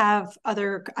also have I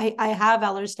have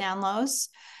Ehlers-Danlos,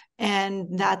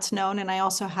 and that's known. And I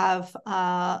also have,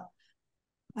 I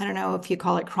don't know if you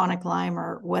call it chronic Lyme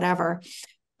or whatever.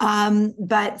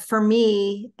 But for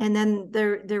me, and then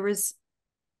there was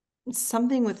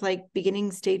something with like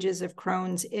beginning stages of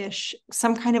Crohn's-ish,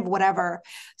 some kind of whatever.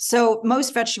 So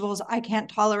most vegetables I can't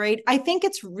tolerate. I think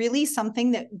it's really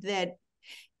something that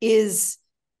is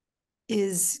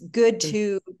good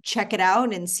to check it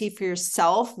out and see for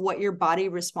yourself what your body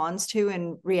responds to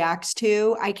and reacts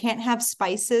to. I can't have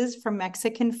spices from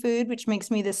Mexican food, which makes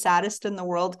me the saddest in the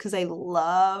world because I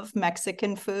love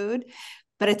Mexican food.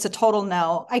 But it's a total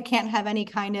no. I can't have any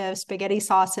kind of spaghetti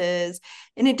sauces.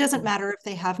 And it doesn't matter if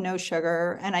they have no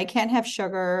sugar. And I can't have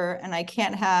sugar. And I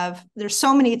can't there's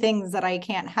so many things that I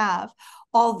can't have.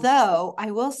 Although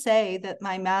I will say that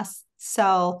my mast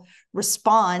cell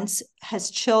response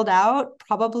has chilled out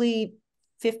probably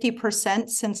 50%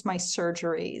 since my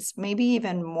surgeries, maybe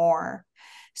even more.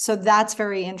 So that's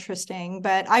very interesting.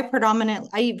 But I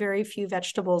eat very few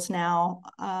vegetables now.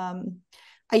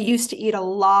 I used to eat a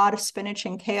lot of spinach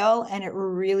and kale, and it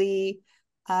really,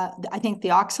 I think the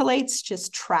oxalates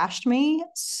just trashed me.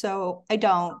 So I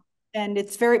don't. And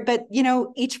it's but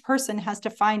each person has to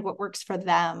find what works for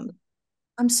them.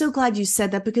 I'm so glad you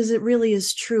said that, because it really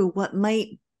is true. What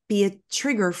might be a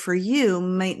trigger for you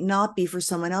might not be for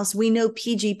someone else. We know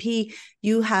PGP,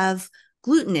 you have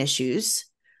gluten issues.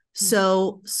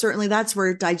 So certainly that's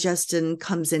where digestion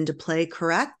comes into play,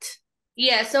 correct?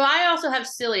 Yeah, so I also have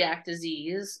celiac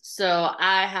disease, so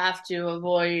I have to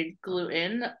avoid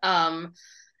gluten.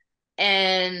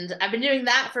 And I've been doing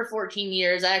that for 14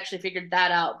 years. I actually figured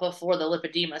that out before the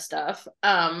lipedema stuff.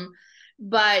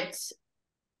 But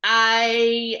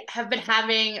I have been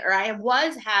having, or I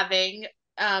was having,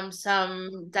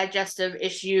 some digestive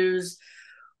issues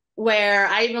where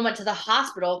I even went to the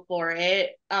hospital for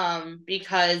it,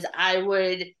 because I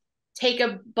would take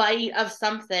a bite of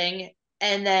something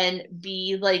and then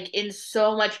be like in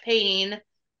so much pain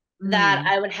that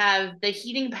I would have the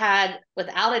heating pad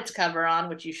without its cover on,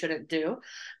 which you shouldn't do,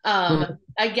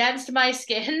 against my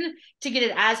skin to get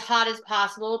it as hot as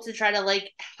possible to try to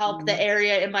like help the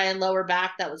area in my lower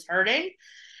back that was hurting,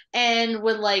 and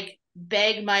would like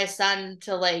beg my son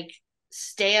to like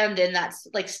stand on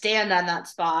that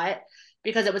spot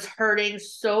because it was hurting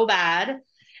so bad.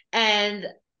 And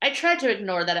I tried to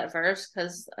ignore that at first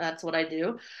because that's what I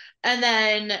do. And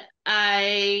then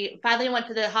I finally went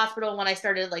to the hospital when I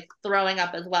started like throwing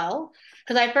up as well.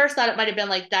 Because I first thought it might have been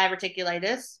like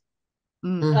diverticulitis,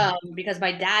 because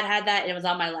my dad had that and it was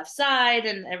on my left side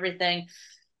and everything.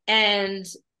 And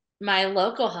my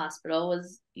local hospital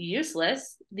was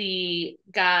useless. The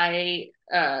guy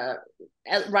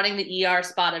running the ER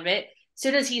spot of it, as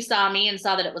soon as he saw me and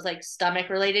saw that it was like stomach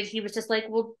related, he was just like,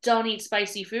 well, don't eat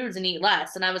spicy foods and eat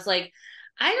less. And I was like,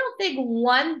 I don't think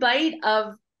one bite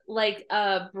of like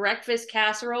a breakfast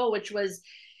casserole, which was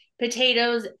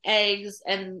potatoes, eggs,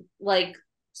 and like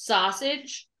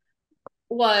sausage,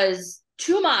 was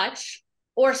too much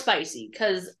or spicy,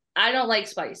 because I don't like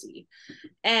spicy.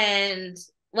 And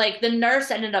like the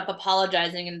nurse ended up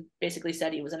apologizing and basically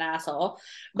said he was an asshole.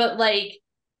 But like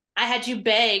I had to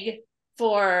beg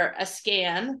for a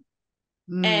scan,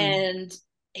 and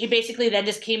he basically then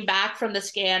just came back from the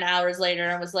scan hours later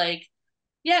and was like,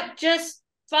 yep, just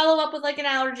follow up with like an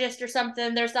allergist or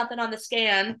something. There's something on the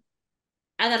scan.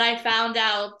 And then I found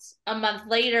out a month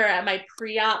later at my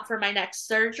pre-op for my next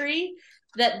surgery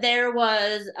that there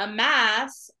was a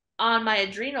mass on my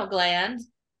adrenal gland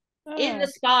in the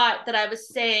spot that I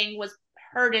was saying was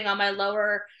hurting on my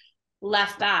lower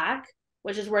left back,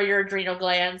 which is where your adrenal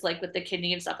glands, like with the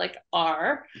kidney and stuff, like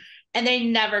are. And they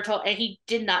never told, and he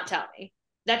did not tell me.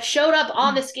 That showed up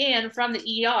on the scan from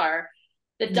the ER.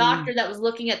 The doctor that was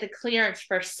looking at the clearance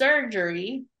for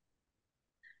surgery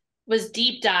was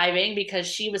deep diving because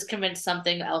she was convinced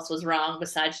something else was wrong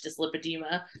besides just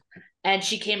lipedema. And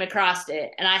she came across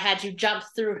it. And I had to jump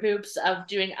through hoops of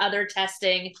doing other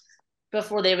testing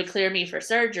before they would clear me for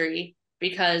surgery,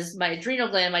 because my adrenal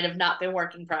gland might have not been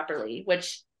working properly,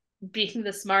 which, being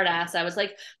the smart ass, I was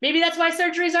like, maybe that's why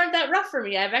surgeries aren't that rough for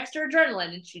me. I have extra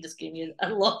adrenaline. And she just gave me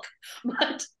a look.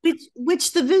 But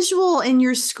which the visual in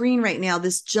your screen right now,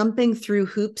 this jumping through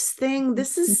hoops thing,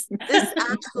 this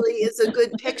actually is a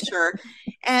good picture.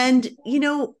 And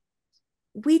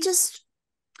we just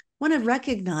want to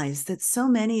recognize that so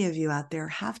many of you out there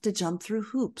have to jump through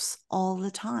hoops all the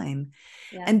time,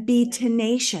 and be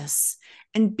tenacious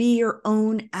and be your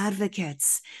own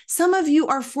advocates. Some of you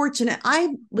are fortunate. I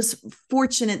was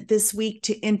fortunate this week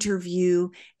to interview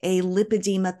a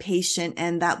lipedema patient,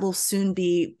 and that will soon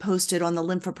be posted on the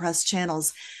Lympha Press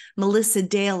channels, Melissa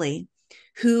Daly,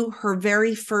 who her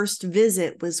very first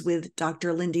visit was with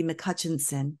Dr. Lindy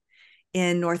McCutcheon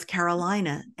in North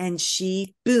Carolina. And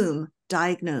she, boom,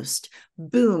 diagnosed,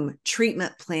 boom,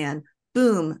 treatment plan,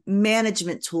 boom,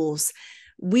 management tools.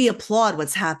 We applaud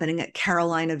what's happening at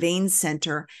Carolina Vein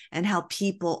Center and how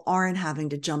people aren't having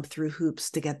to jump through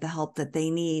hoops to get the help that they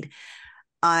need.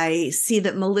 I see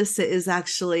that Melissa is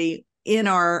actually in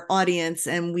our audience,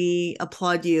 and we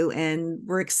applaud you, and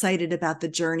we're excited about the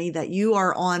journey that you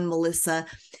are on, Melissa.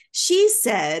 She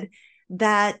said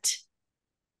that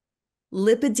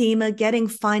lipedema, getting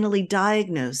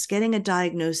a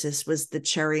diagnosis was the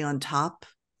cherry on top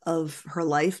of her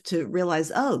life, to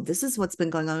realize, oh, this is what's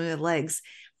been going on with my legs.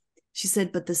 She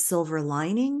said, but the silver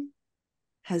lining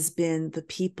has been the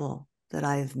people that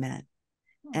I have met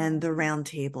and the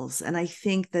roundtables. And I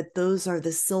think that those are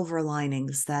the silver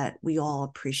linings that we all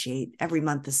appreciate every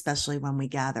month, especially when we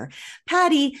gather.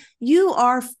 Pattie, you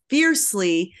are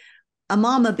fiercely a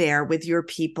mama bear with your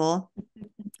people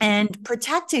and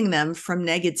protecting them from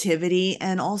negativity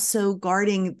and also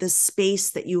guarding the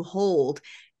space that you hold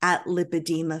at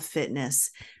Lipedema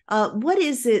Fitness. What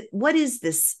is it? What is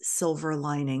this silver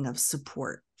lining of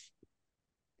support?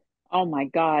 Oh my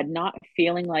God, not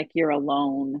feeling like you're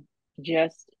alone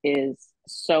just is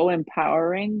so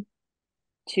empowering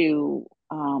to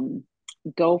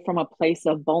go from a place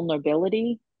of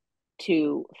vulnerability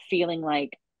to feeling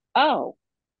like, oh,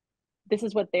 this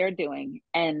is what they're doing.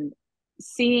 And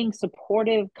seeing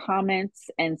supportive comments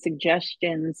and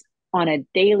suggestions on a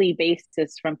daily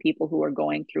basis from people who are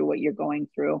going through what you're going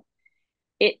through,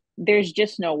 there's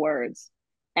just no words.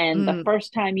 And the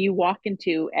first time you walk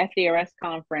into FDRS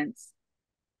conference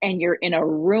and you're in a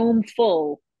room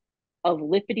full of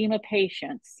lipedema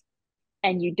patients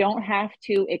and you don't have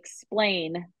to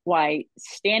explain why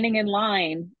standing in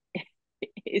line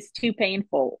is too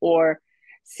painful or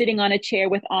sitting on a chair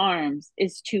with arms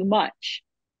is too much,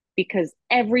 because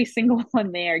every single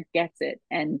one there gets it.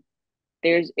 And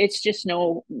it's just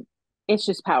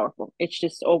powerful. It's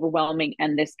just overwhelming.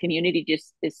 And this community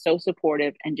just is so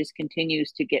supportive and just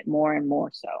continues to get more and more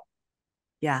so.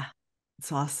 Yeah,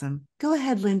 it's awesome. Go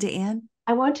ahead, Linda Anne.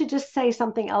 I want to just say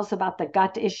something else about the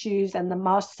gut issues and the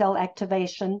mast cell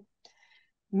activation.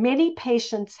 Many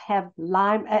patients have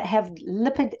Derkham's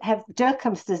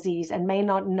disease and may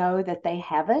not know that they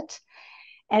have it.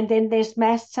 And then there's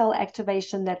mast cell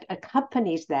activation that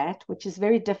accompanies that, which is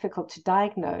very difficult to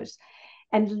diagnose.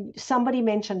 And somebody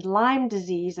mentioned Lyme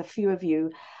disease, a few of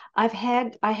you. I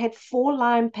had 4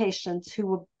 Lyme patients who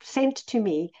were sent to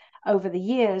me over the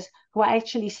years, who I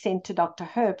actually sent to Dr.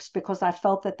 Herbst because I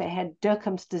felt that they had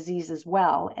Derkham's disease as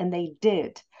well, and they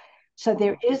did. So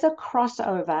there is a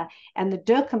crossover, and the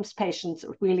Derkham's patients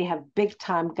really have big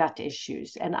time gut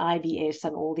issues and IBS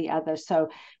and all the others. So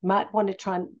you might want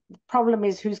to the problem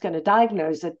is who's going to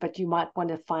diagnose it, but you might want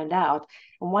to find out.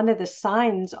 And one of the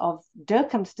signs of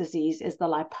Derkham's disease is the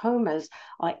lipomas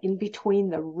are in between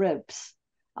the ribs.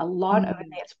 A lot over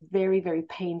there. It's very, very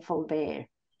painful there.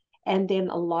 And then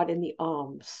a lot in the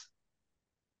arms.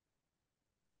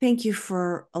 Thank you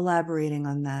for elaborating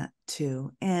on that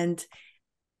too. And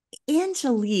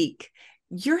Angelique,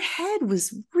 your head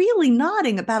was really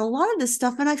nodding about a lot of this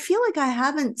stuff, and I feel like I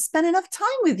haven't spent enough time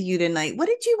with you tonight. What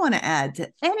did you want to add to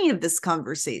any of this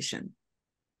conversation?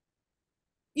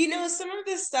 You know, some of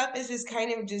this stuff is just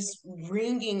kind of just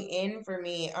ringing in for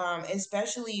me,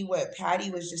 especially what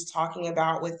Pattie was just talking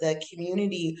about with the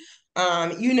community.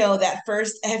 You know, that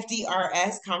first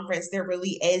FDRS conference, there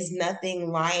really is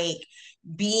nothing like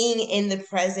being in the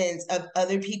presence of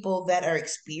other people that are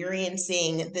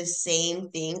experiencing the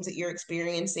same things that you're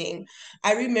experiencing.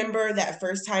 I remember that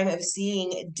first time of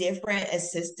seeing different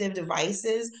assistive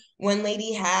devices. One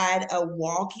lady had a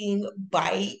walking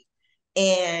bike,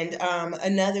 and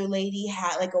another lady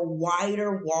had like a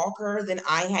wider walker than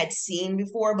I had seen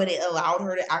before, but it allowed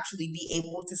her to actually be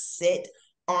able to sit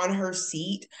on her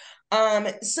seat.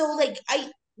 So like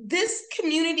this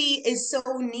community is so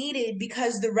needed,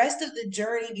 because the rest of the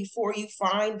journey before you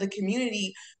find the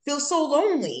community feels so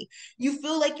lonely. You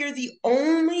feel like you're the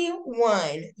only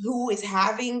one who is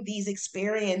having these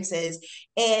experiences,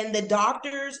 and the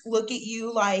doctors look at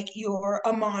you like you're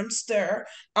a monster.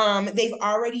 They've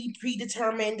already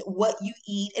predetermined what you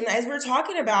eat. And as we're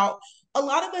talking about, a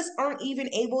lot of us aren't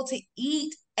even able to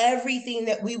eat everything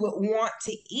that we would want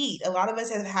to eat. A lot of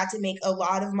us have had to make a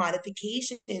lot of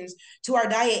modifications to our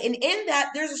diet. And in that,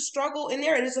 there's a struggle in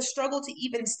there. It is a struggle to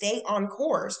even stay on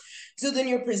course. So then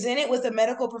you're presented with a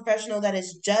medical professional that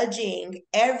is judging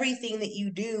everything that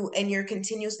you do, and you're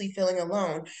continuously feeling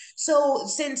alone. So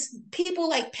since people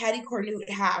like Pattie Cornute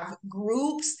have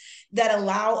groups that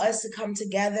allow us to come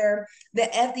together, the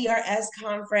FDRS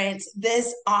conference,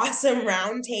 this awesome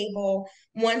roundtable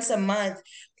once a month,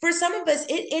 for some of us,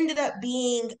 it ended up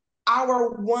being our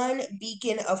one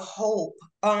beacon of hope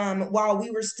while we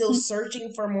were still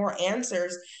searching for more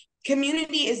answers.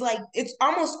 Community is like, it's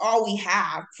almost all we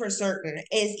have for certain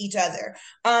is each other.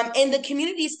 And the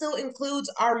community still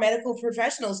includes our medical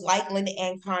professionals like Linda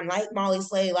Anne Kahn, like Molly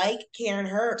Sleigh, like Karen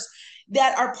Herbst,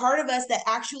 that are part of us, that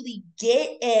actually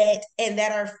get it and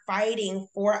that are fighting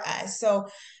for us. So,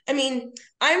 I mean,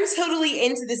 I'm totally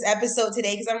into this episode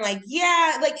today because I'm like,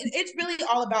 yeah, like it's really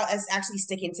all about us actually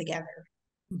sticking together.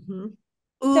 Mm-hmm.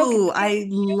 Ooh, I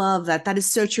love that. That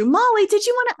is so true. Molly, did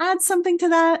you want to add something to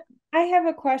that? I have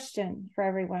a question for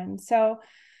everyone. So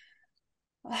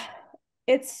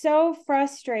it's so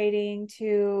frustrating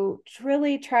to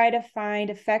really try to find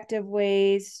effective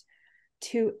ways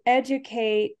to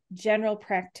educate general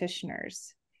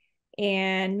practitioners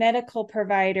and medical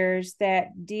providers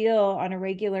that deal on a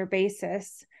regular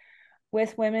basis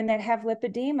with women that have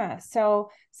lipedema. So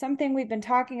something we've been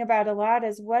talking about a lot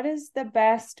is, what is the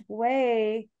best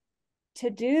way to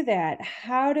do that?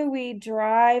 How do we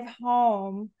drive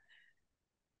home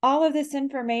all of this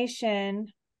information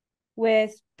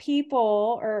with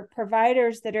people or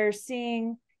providers that are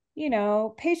seeing,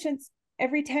 patients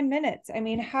every 10 minutes? I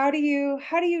mean, how do you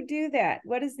do that?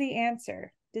 What is the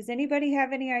answer? Does anybody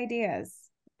have any ideas?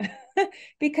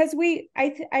 Because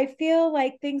I feel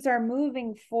like things are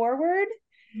moving forward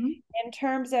in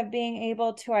terms of being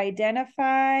able to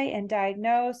identify and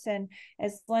diagnose. And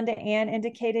as Linda Anne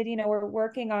indicated, we're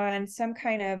working on some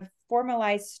kind of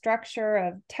formalized structure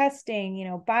of testing,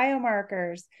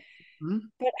 biomarkers.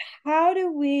 But how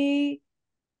do we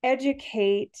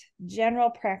educate general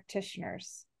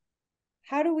practitioners?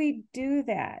 How do we do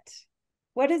that?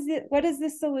 What is the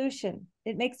solution?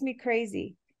 It makes me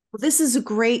crazy. Well, this is a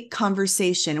great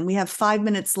conversation, and we have 5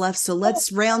 minutes left, so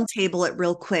let's roundtable it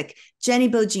real quick. Jenny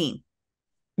Bogine.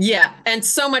 Yeah, and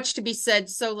so much to be said,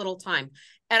 so little time.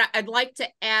 And I'd like to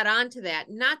add on to that,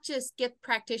 not just get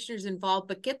practitioners involved,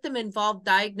 but get them involved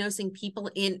diagnosing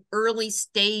people in early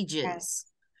stages.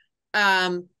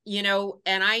 And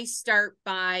I start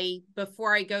by,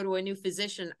 before I go to a new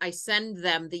physician, I send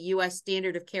them the US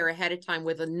standard of care ahead of time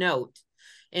with a note.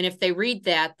 And if they read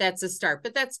that, that's a start.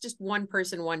 But that's just one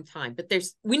person, one time. But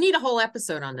we need a whole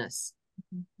episode on this,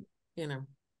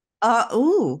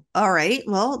 All right.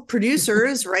 Well, producer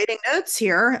is writing notes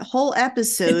here, whole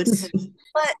episode.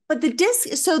 but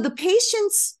so the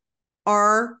patients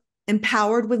are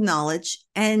empowered with knowledge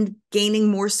and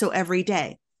gaining more so every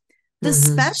day. The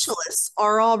specialists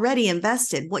are already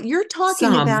invested. What you're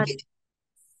talking about is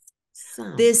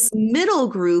this middle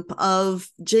group of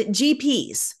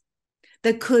GPs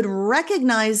that could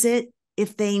recognize it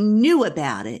if they knew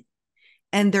about it,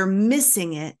 and they're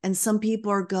missing it. And some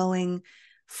people are going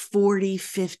 40,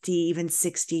 50, even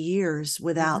 60 years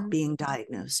without being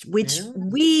diagnosed, which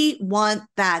we want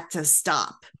that to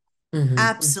stop.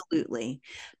 Absolutely.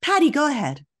 Pattie, go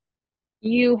ahead.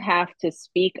 You have to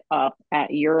speak up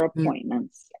at your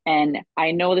appointments. And I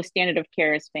know the standard of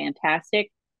care is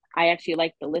fantastic. I actually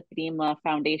like the Lipedema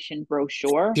Foundation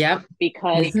brochure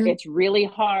because it's really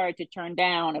hard to turn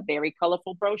down a very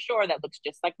colorful brochure that looks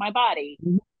just like my body.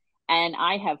 And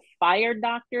I have fired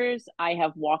doctors. I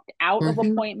have walked out of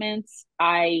appointments.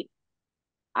 I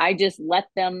just let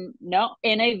them know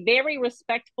in a very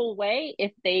respectful way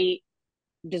if they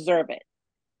deserve it.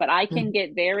 But I can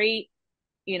get very,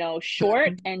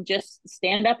 short and just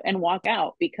stand up and walk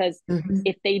out, because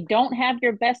if they don't have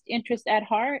your best interest at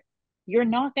heart, you're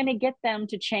not going to get them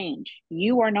to change.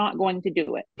 You are not going to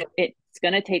do it. It's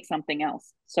going to take something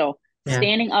else. So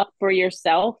standing up for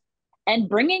yourself and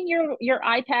bringing your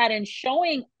iPad and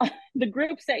showing the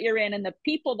groups that you're in and the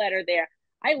people that are there.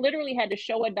 I literally had to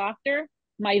show a doctor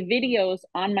my videos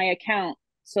on my account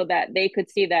so that they could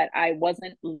see that I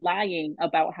wasn't lying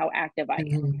about how active I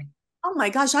am. Oh my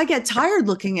gosh, I get tired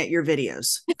looking at your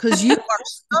videos because you are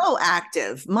so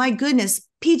active. My goodness.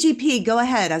 PGP, go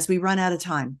ahead as we run out of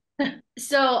time.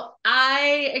 So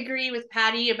I agree with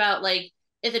Pattie about, like,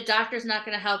 if the doctor's not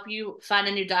going to help you, find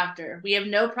a new doctor. We have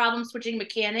no problem switching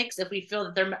mechanics if we feel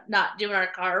that they're not doing our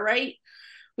car right.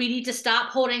 We need to stop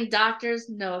holding doctors,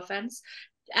 no offense,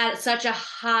 at such a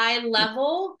high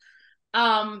level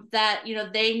that,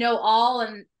 they know all,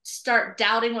 and start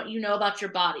doubting what you know about your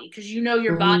body, because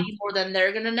your body more than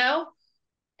they're going to know.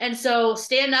 And so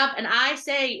stand up. And I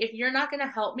say, if you're not going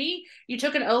to help me, you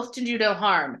took an oath to do no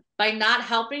harm. By not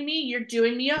helping me, you're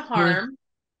doing me a harm.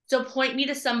 So point me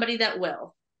to somebody that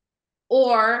will.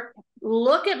 Or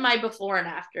look at my before and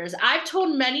afters. I've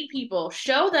told many people,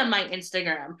 show them my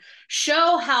Instagram,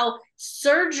 show how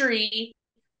surgery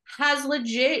has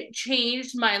legit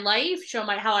changed my life, show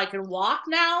how I can walk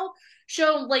now,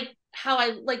 show how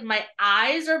my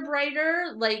eyes are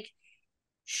brighter,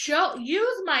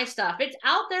 use my stuff. It's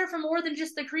out there for more than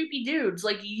just the creepy dudes.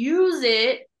 Use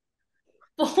it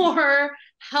for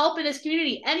help in this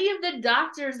community. Any of the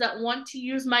doctors that want to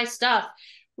use my stuff,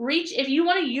 if you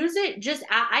want to use it, just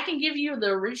I can give you the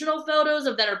original photos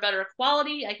that are better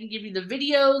quality. I can give you the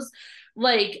videos.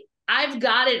 I've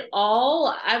got it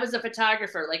all. I was a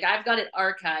photographer. I've got it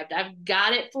archived. I've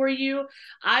got it for you.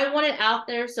 I want it out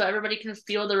there so everybody can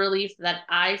feel the relief that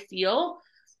I feel.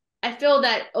 I feel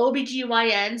that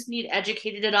OBGYNs need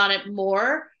educated on it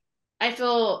more. I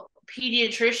feel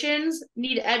pediatricians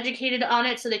need educated on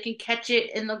it so they can catch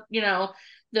it in the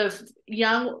the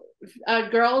young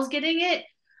girls getting it.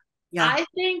 Yeah. I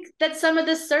think that some of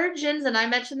the surgeons, and I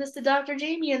mentioned this to Dr.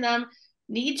 Jamie and them,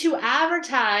 need to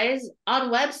advertise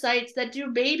on websites that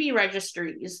do baby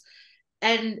registries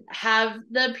and have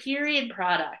the period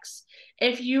products.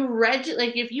 If you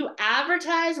if you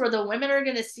advertise where the women are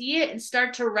going to see it and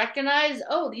start to recognize,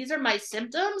 oh, these are my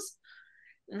symptoms,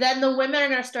 then the women are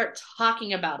going to start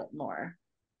talking about it more.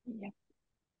 Yeah.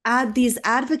 Add these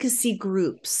advocacy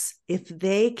groups, if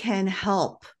they can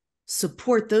help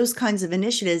support those kinds of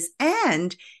initiatives,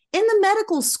 and in the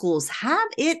medical schools, have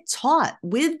it taught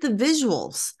with the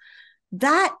visuals,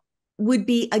 that would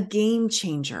be a game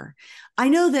changer. I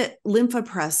know that Lympha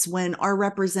Press, when our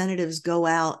representatives go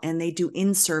out and they do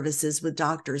in-services with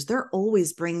doctors, they're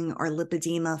always bringing our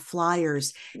lipedema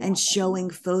flyers and showing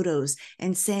photos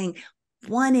and saying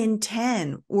 1 in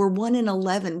 10 or 1 in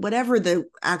 11, whatever the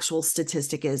actual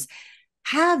statistic is,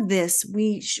 have this.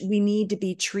 We need to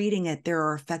be treating it. There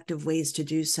are effective ways to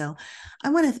do so.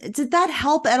 Did that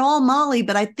help at all, Molly?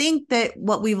 But I think that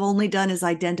what we've only done is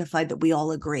identified that we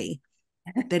all agree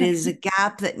that is a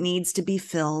gap that needs to be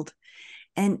filled.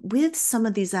 And with some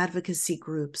of these advocacy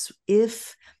groups,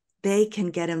 if they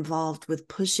can get involved with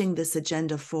pushing this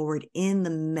agenda forward in the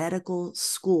medical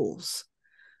schools,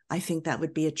 I think that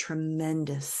would be a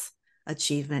tremendous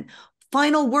achievement.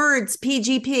 Final words,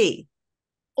 PGP.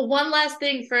 One last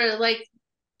thing for like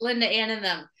Linda Ann and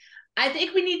them. I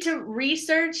think we need to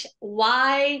research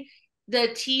why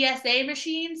the TSA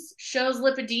machines shows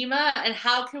lipedema and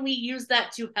how can we use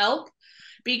that to help,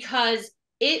 because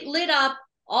it lit up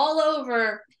all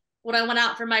over when I went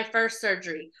out for my first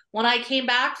surgery. When I came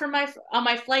back from on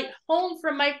my flight home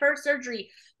from my first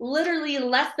surgery, literally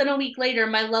less than a week later,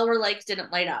 my lower legs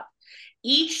didn't light up.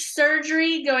 Each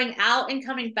surgery going out and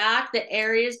coming back, the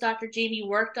areas Dr. Jamie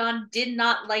worked on did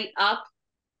not light up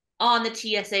on the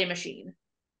TSA machine.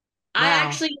 Wow. I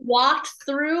actually walked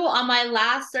through on my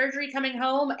last surgery coming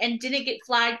home and didn't get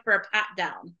flagged for a pat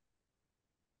down.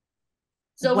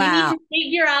 So we need to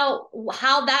figure out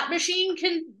how that machine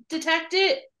can detect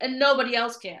it and nobody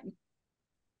else can.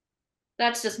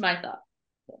 That's just my thought.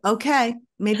 Okay.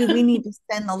 Maybe we need to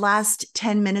spend the last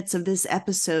 10 minutes of this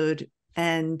episode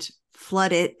and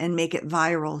flood it and make it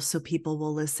viral so people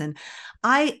will listen.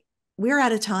 We're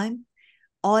out of time.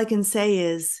 All I can say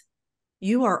is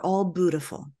you are all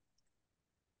boo-tiful.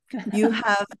 You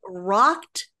have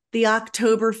rocked the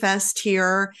Oktoberfest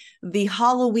here, the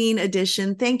Halloween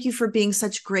edition. Thank you for being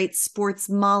such great sports,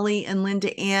 Molly and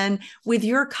Linda Ann, with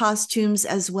your costumes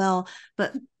as well,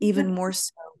 but even more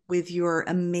so with your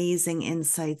amazing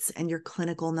insights and your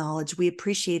clinical knowledge. We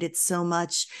appreciate it so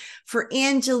much. For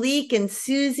Angelique and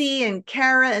Susie and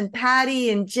Cara and Pattie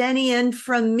and Jenny, and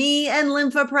from me and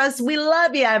Lympha Press, we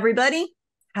love you, everybody.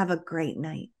 Have a great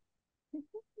night.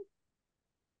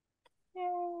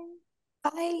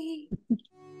 Bye.